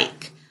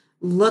bike,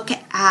 look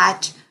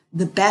at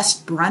the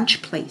best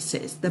brunch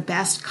places, the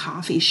best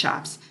coffee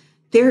shops.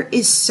 There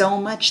is so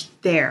much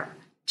there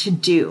to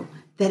do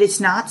that is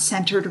not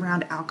centered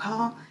around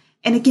alcohol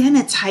And again,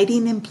 it's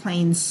hiding in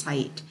plain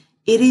sight.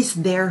 It is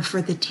there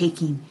for the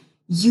taking.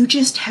 You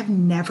just have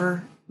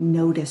never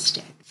noticed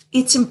it.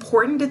 It's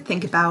important to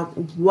think about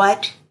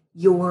what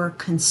you're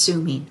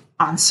consuming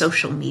on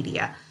social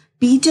media.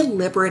 Be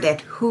deliberate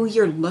at who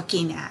you're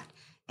looking at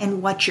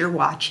and what you're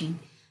watching.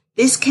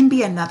 This can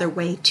be another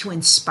way to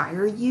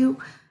inspire you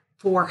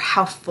for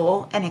how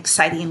full and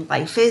exciting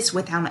life is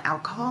without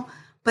alcohol,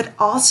 but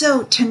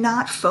also to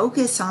not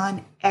focus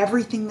on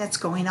everything that's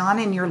going on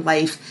in your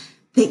life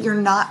that you're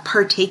not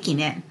partaking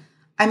in.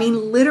 I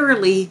mean,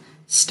 literally,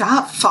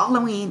 stop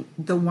following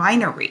the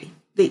winery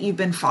that you've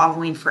been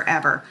following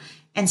forever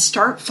and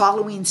start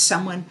following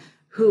someone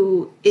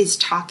who is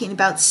talking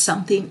about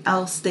something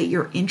else that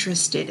you're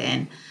interested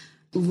in.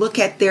 Look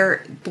at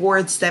their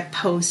boards that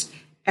post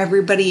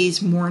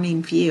everybody's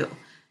morning view.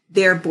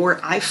 Their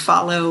board, I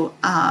follow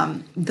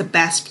the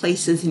best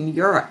places in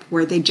Europe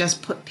where they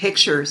just put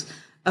pictures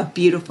of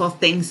beautiful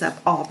things up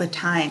all the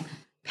time.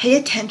 Pay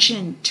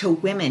attention to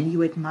women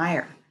you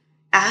admire.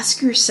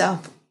 Ask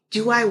yourself,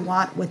 do I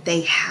want what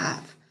they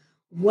have?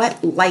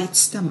 What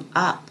lights them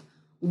up?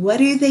 What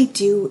do they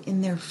do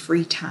in their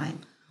free time?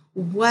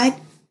 What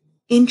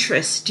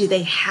interests do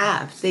they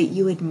have that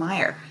you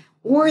admire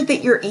or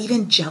that you're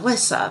even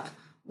jealous of?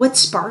 What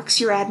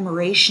sparks your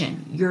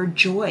admiration, your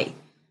joy?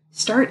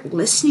 Start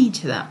listening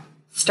to them.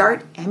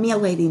 Start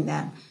emulating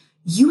them.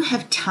 You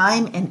have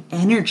time and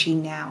energy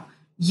now.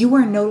 You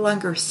are no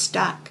longer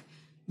stuck.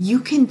 You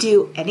can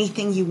do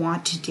anything you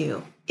want to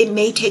do. It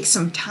may take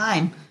some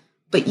time,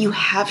 but you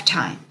have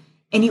time,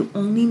 and you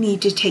only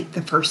need to take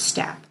the first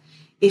step.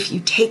 If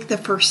you take the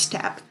first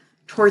step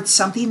towards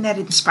something that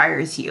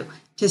inspires you,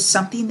 to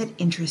something that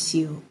interests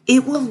you,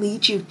 it will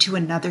lead you to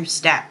another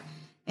step,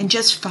 and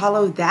just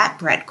follow that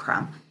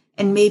breadcrumb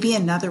and maybe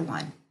another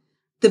one.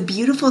 The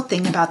beautiful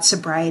thing about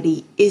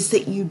sobriety is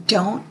that you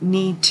don't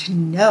need to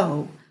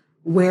know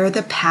where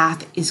the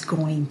path is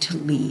going to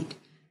lead.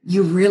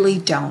 You really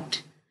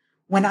don't.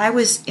 When I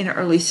was in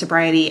early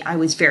sobriety, I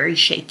was very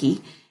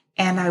shaky,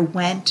 and I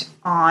went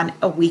on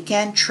a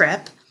weekend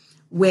trip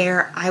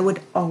where I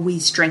would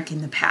always drink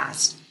in the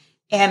past.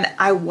 And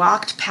I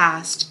walked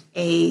past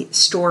a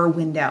store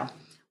window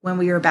when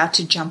we were about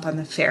to jump on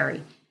the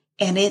ferry,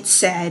 and it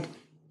said,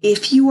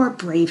 "If you are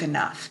brave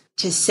enough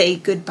to say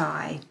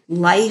goodbye,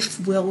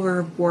 life will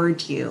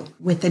reward you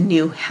with a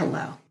new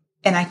hello."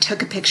 And I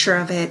took a picture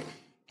of it,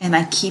 and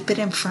I keep it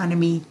in front of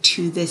me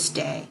to this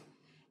day.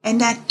 And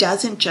that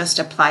doesn't just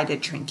apply to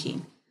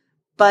drinking,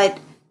 but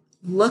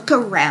look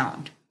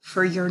around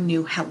for your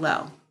new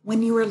hello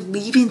when you are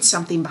leaving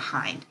something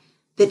behind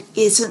that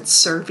isn't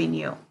serving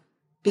you,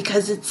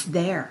 because it's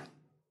there.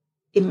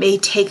 It may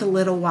take a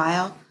little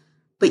while,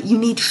 but you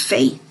need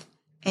faith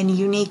and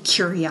you need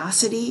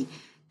curiosity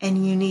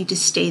and you need to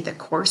stay the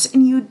course,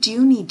 and you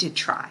do need to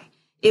try.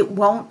 It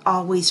won't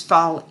always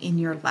fall in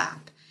your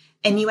lap,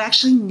 and you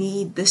actually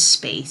need the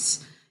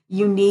space.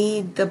 You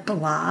need the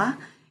blah.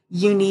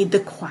 You need the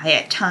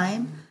quiet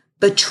time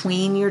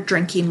between your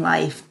drinking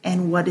life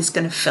and what is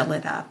going to fill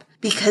it up,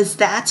 because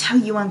that's how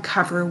you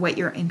uncover what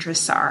your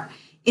interests are.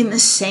 In the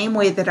same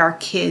way that our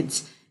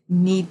kids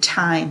need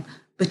time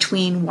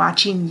between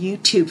watching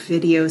YouTube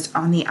videos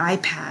on the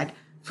iPad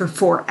for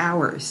 4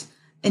 hours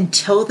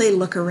until they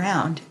look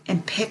around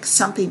and pick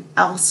something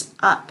else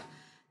up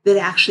that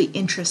actually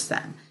interests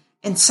them.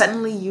 And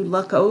suddenly you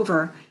look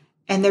over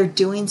and they're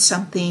doing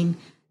something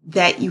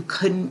that you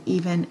couldn't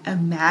even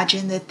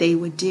imagine that they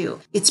would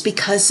do. It's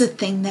because the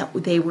thing that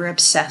they were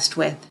obsessed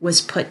with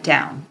was put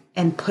down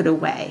and put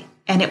away.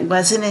 And it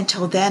wasn't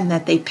until then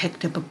that they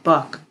picked up a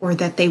book or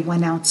that they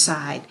went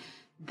outside,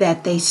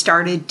 that they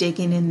started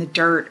digging in the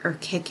dirt or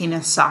kicking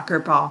a soccer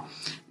ball,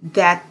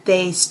 that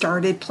they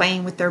started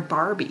playing with their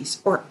Barbies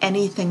or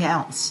anything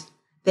else.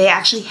 They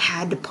actually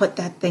had to put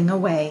that thing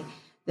away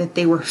that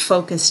they were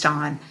focused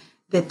on,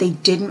 that they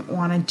didn't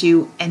want to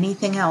do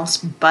anything else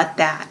but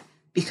that,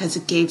 because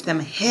it gave them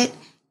a hit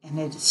and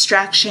a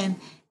distraction,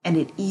 and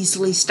it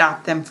easily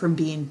stopped them from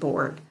being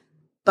bored.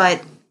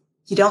 But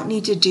you don't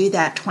need to do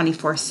that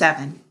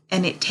 24/7.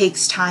 And it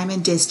takes time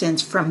and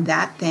distance from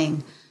that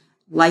thing,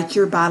 like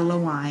your bottle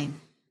of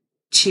wine,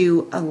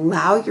 to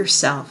allow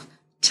yourself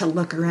to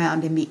look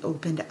around and be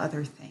open to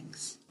other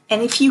things.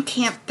 And if you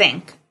can't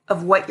think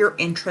of what your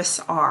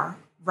interests are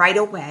right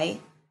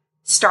away,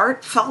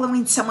 start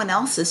following someone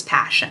else's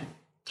passion.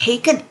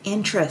 Take an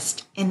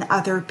interest in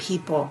other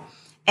people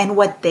and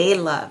what they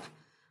love.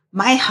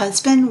 My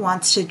husband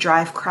wants to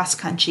drive cross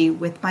country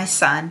with my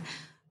son,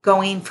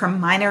 going from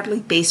minor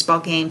league baseball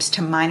games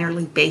to minor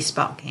league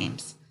baseball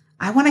games.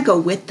 I want to go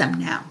with them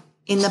now.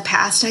 In the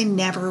past, I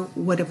never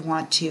would have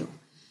wanted to.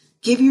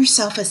 Give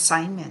yourself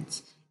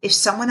assignments. If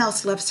someone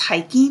else loves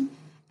hiking,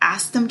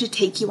 ask them to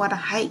take you on a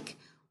hike,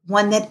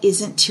 one that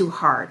isn't too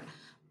hard,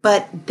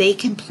 but they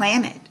can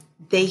plan it.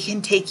 They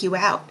can take you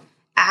out.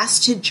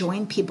 Ask to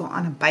join people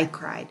on a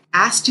bike ride.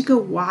 Ask to go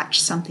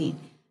watch something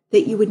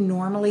that you would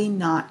normally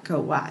not go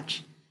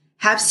watch.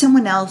 Have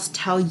someone else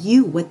tell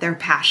you what their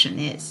passion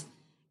is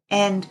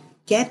and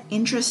get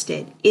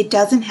interested. It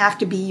doesn't have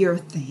to be your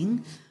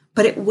thing,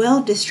 but it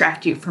will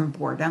distract you from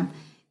boredom.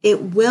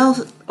 It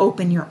will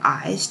open your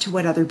eyes to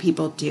what other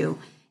people do,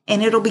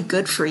 and it'll be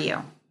good for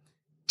you.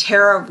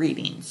 Tarot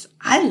readings.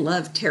 I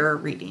love tarot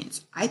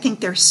readings. I think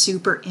they're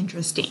super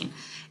interesting.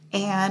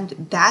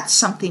 And that's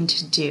something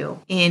to do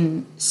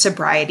in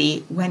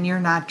sobriety when you're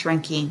not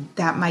drinking.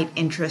 That might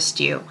interest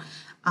you.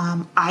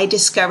 I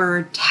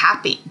discovered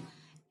tapping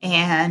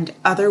and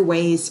other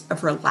ways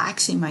of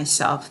relaxing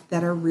myself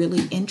that are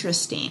really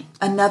interesting.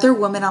 Another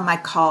woman on my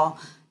call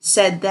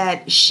said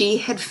that she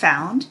had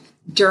found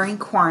during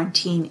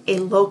quarantine a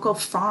local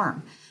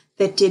farm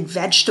that did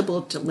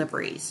vegetable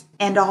deliveries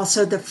and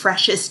also the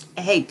freshest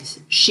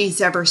eggs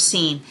she's ever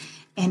seen,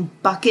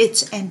 and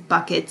buckets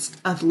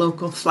of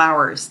local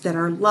flowers that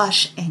are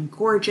lush and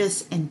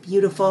gorgeous and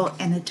beautiful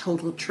and a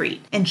total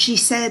treat. And she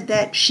said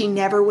that she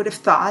never would have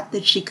thought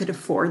that she could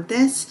afford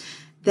this,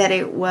 that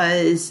it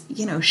was,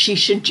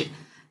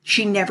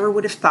 she never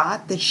would have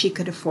thought that she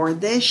could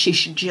afford this. She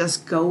should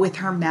just go with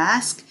her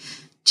mask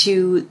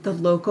to the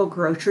local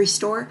grocery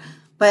store,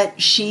 but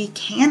she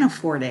can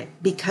afford it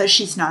because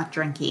she's not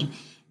drinking.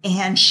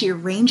 And she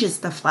arranges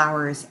the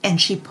flowers and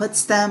she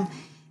puts them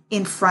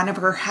in front of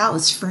her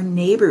house for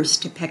neighbors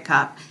to pick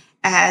up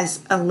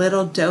as a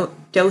little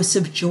dose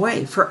of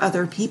joy for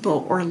other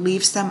people, or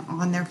leaves them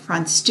on their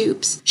front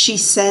stoops. She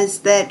says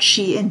that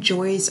she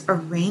enjoys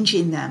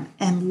arranging them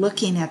and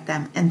looking at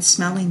them and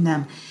smelling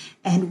them.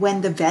 And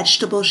when the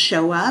vegetables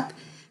show up,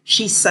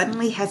 she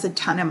suddenly has a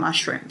ton of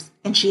mushrooms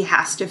and she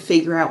has to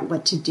figure out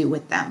what to do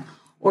with them,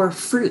 or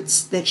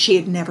fruits that she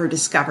had never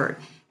discovered.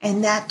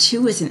 And that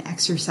too is an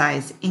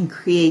exercise in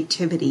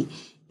creativity.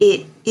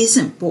 It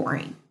isn't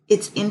boring.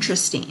 It's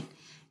interesting.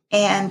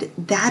 And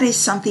that is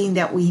something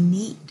that we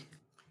need.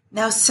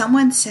 Now,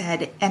 someone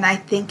said, and I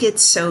think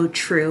it's so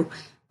true,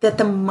 that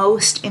the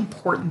most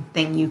important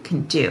thing you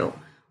can do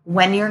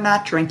when you're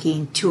not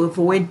drinking to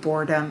avoid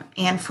boredom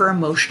and for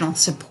emotional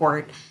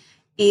support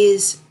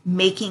is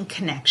making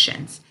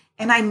connections.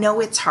 And I know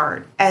it's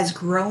hard. As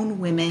grown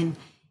women,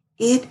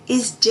 it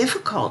is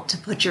difficult to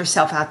put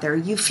yourself out there.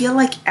 You feel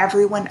like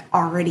everyone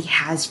already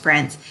has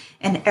friends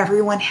and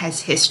everyone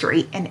has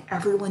history and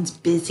everyone's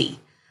busy.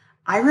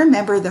 I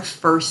remember the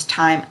first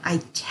time I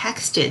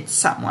texted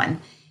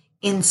someone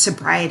in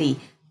sobriety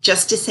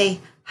just to say,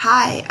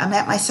 "Hi, I'm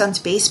at my son's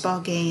baseball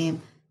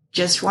game.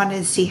 Just wanted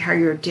to see how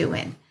you're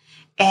doing."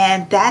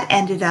 And that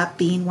ended up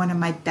being one of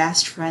my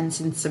best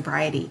friends in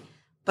sobriety.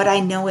 But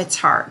I know it's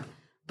hard.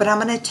 But I'm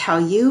going to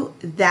tell you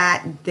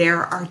that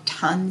there are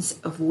tons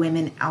of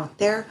women out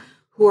there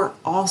who are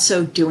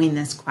also doing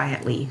this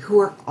quietly, who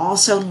are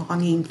also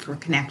longing for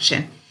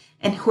connection,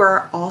 and who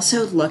are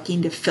also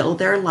looking to fill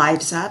their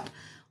lives up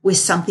with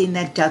something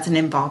that doesn't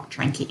involve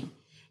drinking.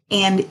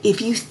 And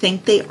if you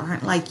think they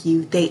aren't like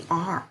you, they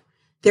are.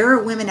 There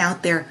are women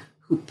out there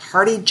who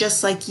partied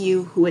just like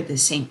you, who had the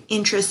same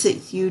interests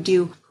that you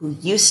do, who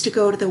used to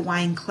go to the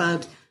wine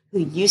clubs, who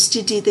used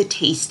to do the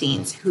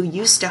tastings, who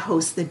used to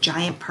host the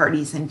giant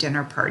parties and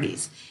dinner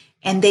parties.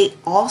 And they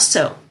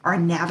also are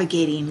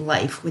navigating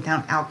life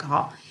without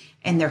alcohol.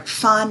 And they're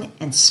fun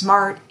and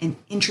smart and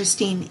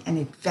interesting and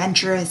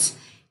adventurous,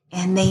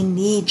 and they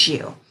need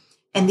you.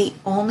 And the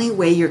only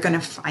way you're going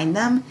to find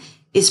them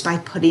is by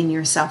putting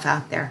yourself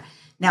out there.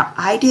 Now,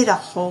 I did a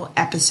whole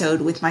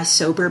episode with my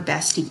sober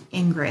bestie,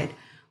 Ingrid,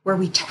 where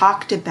we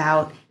talked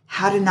about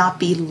how to not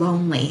be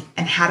lonely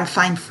and how to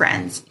find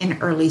friends in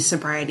early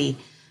sobriety.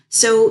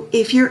 So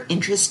if you're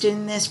interested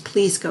in this,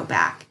 please go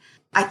back.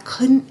 I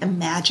couldn't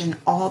imagine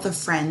all the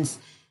friends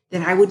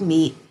that I would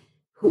meet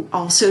who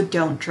also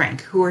don't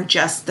drink, who are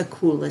just the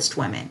coolest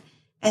women.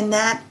 And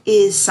that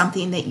is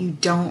something that you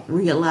don't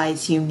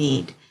realize you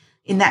need.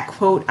 In that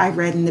quote I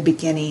read in the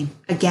beginning,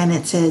 again,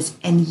 it says,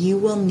 "And you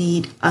will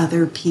need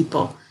other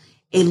people,"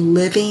 a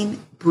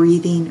living,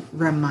 breathing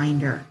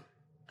reminder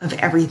of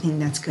everything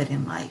that's good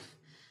in life.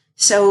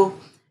 So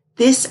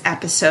this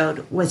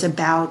episode was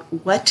about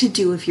what to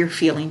do if you're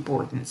feeling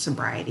bored in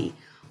sobriety,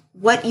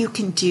 what you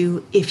can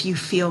do if you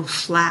feel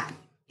flat,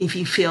 if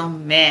you feel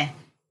meh,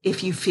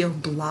 if you feel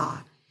blah.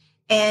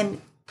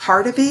 And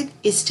part of it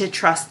is to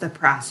trust the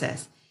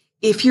process.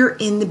 If you're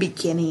in the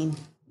beginning,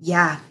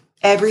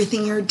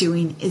 everything you're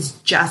doing is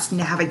just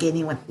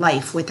navigating with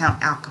life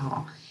without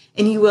alcohol.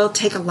 And you will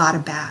take a lot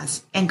of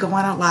baths and go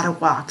on a lot of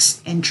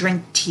walks and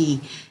drink tea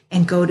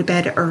and go to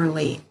bed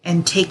early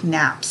and take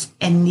naps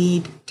and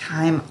need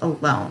time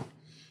alone.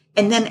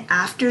 And then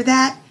after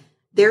that,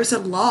 there's a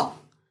lull.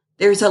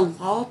 There's a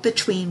lull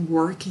between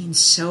working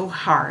so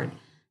hard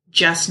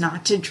just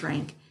not to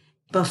drink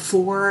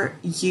before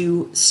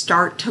you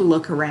start to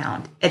look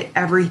around at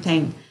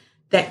everything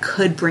that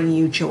could bring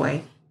you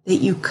joy, that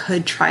you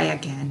could try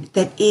again,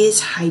 that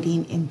is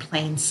hiding in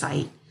plain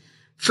sight.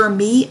 For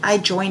me, I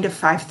joined a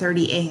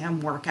 5:30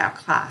 a.m. workout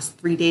class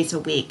 3 days a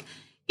week.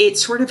 It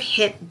sort of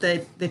hit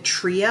the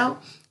trio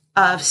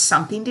of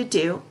something to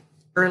do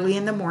early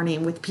in the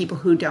morning with people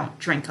who don't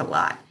drink a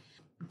lot.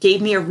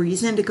 Gave me a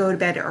reason to go to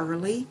bed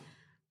early.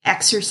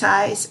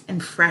 Exercise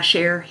and fresh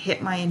air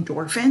hit my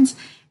endorphins.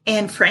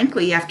 And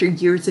frankly, after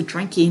years of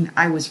drinking,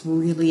 I was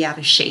really out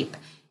of shape.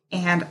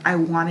 and I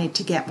wanted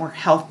to get more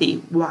healthy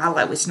while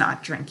I was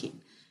not drinking.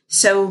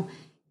 So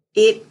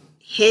it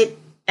hit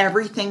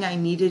everything I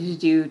needed to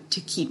do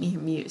to keep me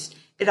amused.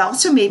 It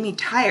also made me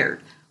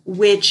tired,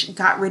 which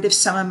got rid of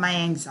some of my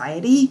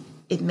anxiety.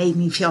 It made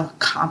me feel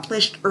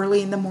accomplished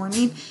early in the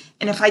morning.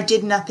 And if I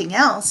did nothing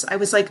else, I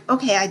was like,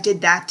 okay, I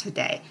did that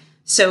today.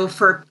 So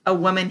for a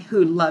woman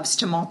who loves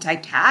to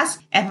multitask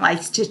and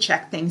likes to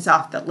check things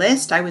off the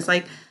list, I was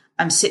like,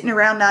 I'm sitting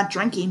around not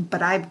drinking,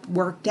 but I've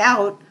worked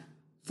out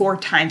 4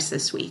 times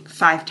this week,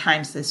 5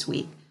 times this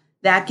week.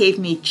 That gave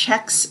me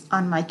checks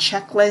on my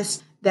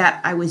checklist that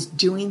I was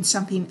doing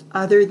something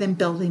other than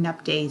building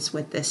up days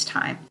with this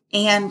time.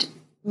 And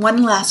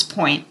one last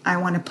point I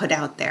want to put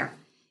out there.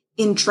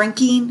 In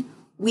drinking,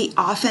 we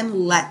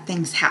often let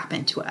things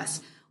happen to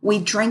us. We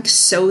drink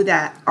so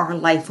that our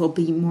life will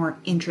be more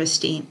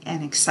interesting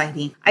and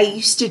exciting. I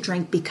used to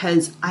drink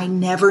because I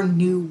never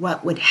knew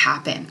what would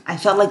happen. I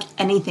felt like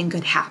anything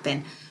could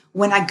happen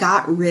when I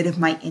got rid of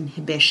my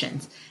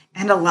inhibitions.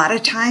 And a lot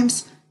of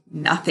times,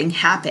 nothing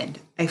happened.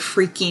 I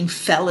freaking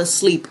fell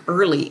asleep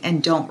early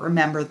and don't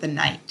remember the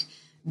night.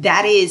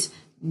 That is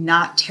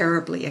not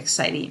terribly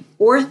exciting.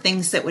 Or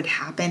things that would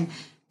happen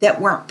that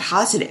weren't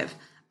positive.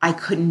 I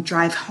couldn't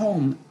drive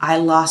home. I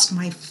lost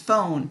my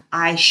phone.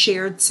 I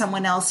shared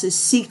someone else's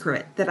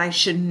secret that I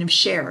shouldn't have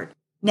shared.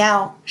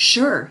 Now,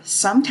 sure,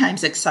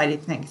 sometimes exciting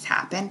things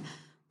happen,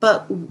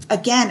 but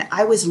again,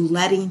 I was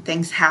letting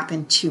things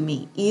happen to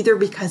me, either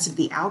because of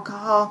the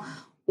alcohol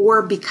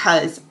or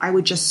because I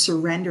would just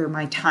surrender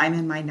my time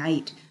and my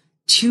night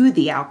to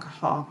the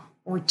alcohol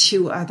or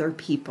to other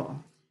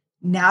people.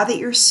 Now that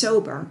you're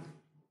sober,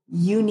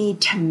 you need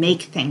to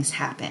make things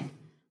happen.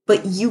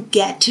 But you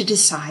get to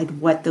decide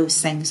what those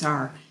things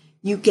are.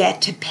 You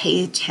get to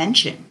pay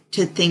attention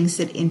to things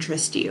that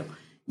interest you.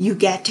 You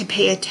get to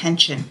pay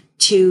attention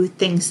to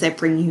things that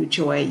bring you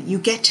joy. You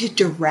get to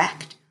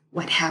direct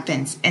what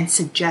happens and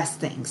suggest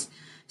things.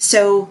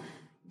 So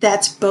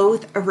that's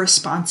both a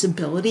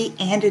responsibility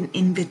and an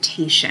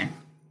invitation.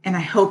 And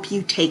I hope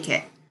you take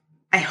it.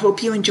 I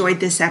hope you enjoyed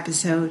this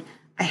episode.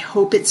 I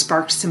hope it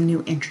sparked some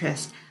new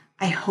interest.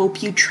 I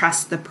hope you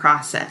trust the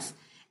process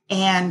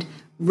and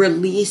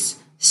release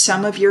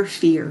some of your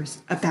fears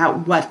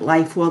about what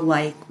life will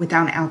like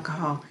without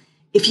alcohol.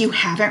 If you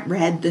haven't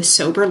read The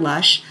Sober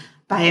Lush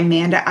by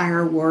Amanda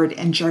Iyer Ward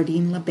and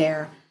Jardine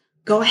LeBaire,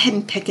 go ahead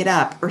and pick it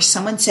up. Or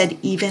someone said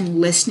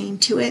even listening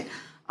to it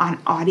on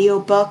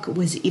audiobook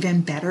was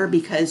even better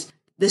because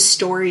the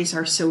stories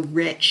are so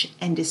rich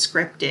and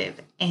descriptive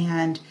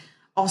and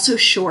also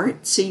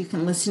short, so you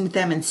can listen to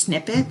them in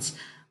snippets,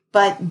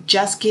 but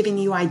just giving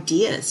you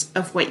ideas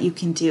of what you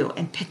can do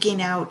and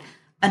picking out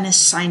an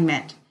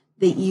assignment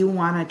that you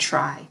want to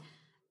try.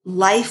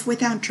 Life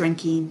without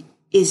drinking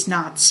is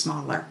not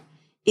smaller.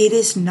 It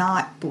is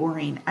not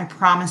boring. I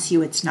promise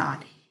you it's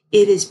not.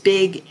 It is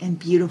big and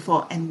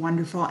beautiful and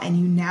wonderful, and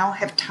you now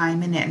have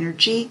time and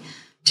energy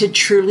to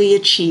truly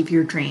achieve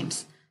your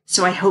dreams.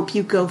 So I hope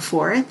you go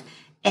forth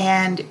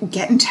and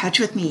get in touch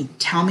with me.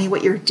 Tell me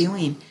what you're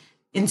doing.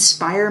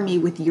 Inspire me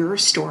with your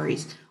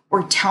stories,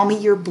 or tell me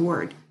you're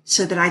bored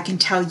so that I can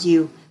tell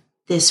you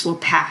this will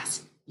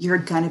pass. You're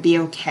going to be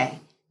okay.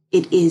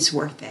 It is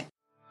worth it.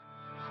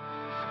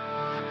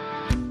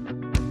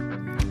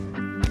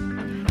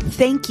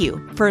 Thank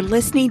you for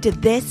listening to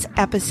this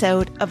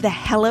episode of the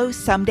Hello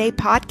Someday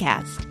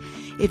podcast.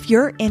 If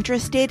you're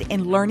interested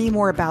in learning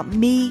more about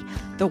me,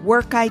 the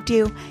work I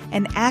do,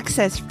 and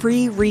access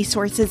free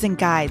resources and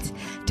guides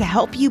to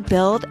help you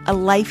build a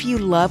life you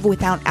love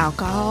without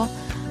alcohol,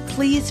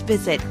 please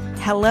visit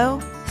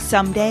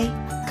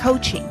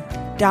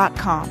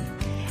hellosomedaycoaching.com.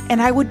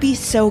 And I would be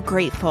so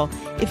grateful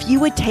if you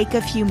would take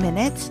a few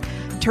minutes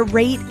to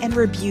rate and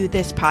review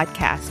this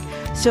podcast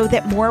so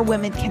that more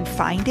women can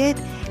find it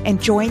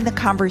and join the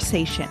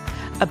conversation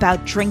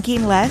about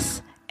drinking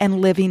less and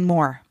living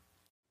more.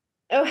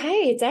 Oh,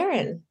 hey, it's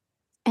Erin.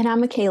 And I'm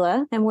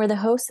Michaela, and we're the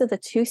hosts of the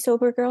Two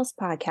Sober Girls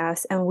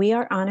podcast, and we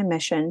are on a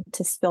mission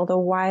to spill the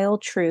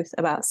wild truth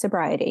about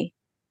sobriety.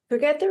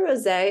 Forget the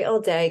rosé all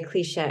day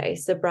cliche.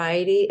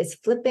 Sobriety is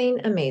flipping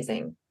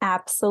amazing.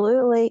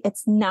 Absolutely.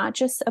 It's not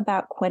just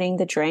about quitting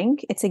the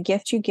drink. It's a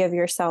gift you give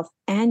yourself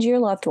and your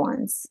loved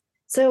ones.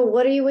 So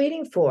what are you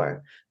waiting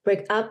for?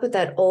 Break up with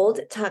that old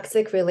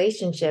toxic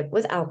relationship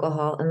with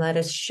alcohol and let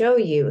us show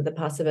you the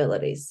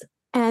possibilities.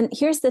 And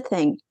here's the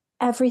thing.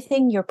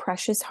 Everything your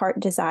precious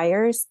heart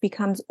desires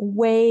becomes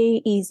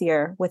way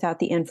easier without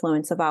the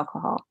influence of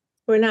alcohol.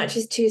 We're not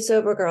just two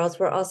sober girls.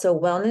 We're also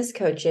wellness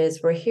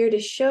coaches. We're here to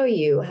show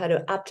you how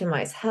to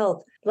optimize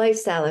health,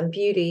 lifestyle, and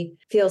beauty,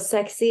 feel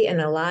sexy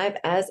and alive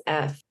as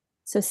F.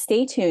 So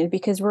stay tuned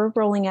because we're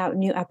rolling out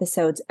new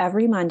episodes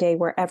every Monday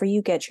wherever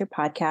you get your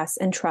podcasts,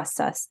 and trust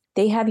us,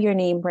 they have your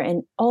name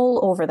written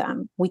all over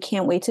them. We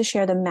can't wait to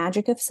share the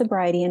magic of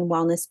sobriety and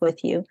wellness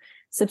with you.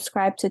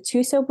 Subscribe to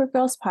Two Sober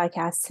Girls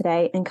podcast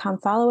today and come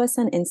follow us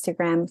on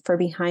Instagram for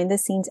behind the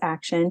scenes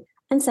action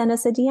and send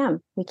us a DM.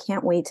 We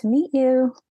can't wait to meet you.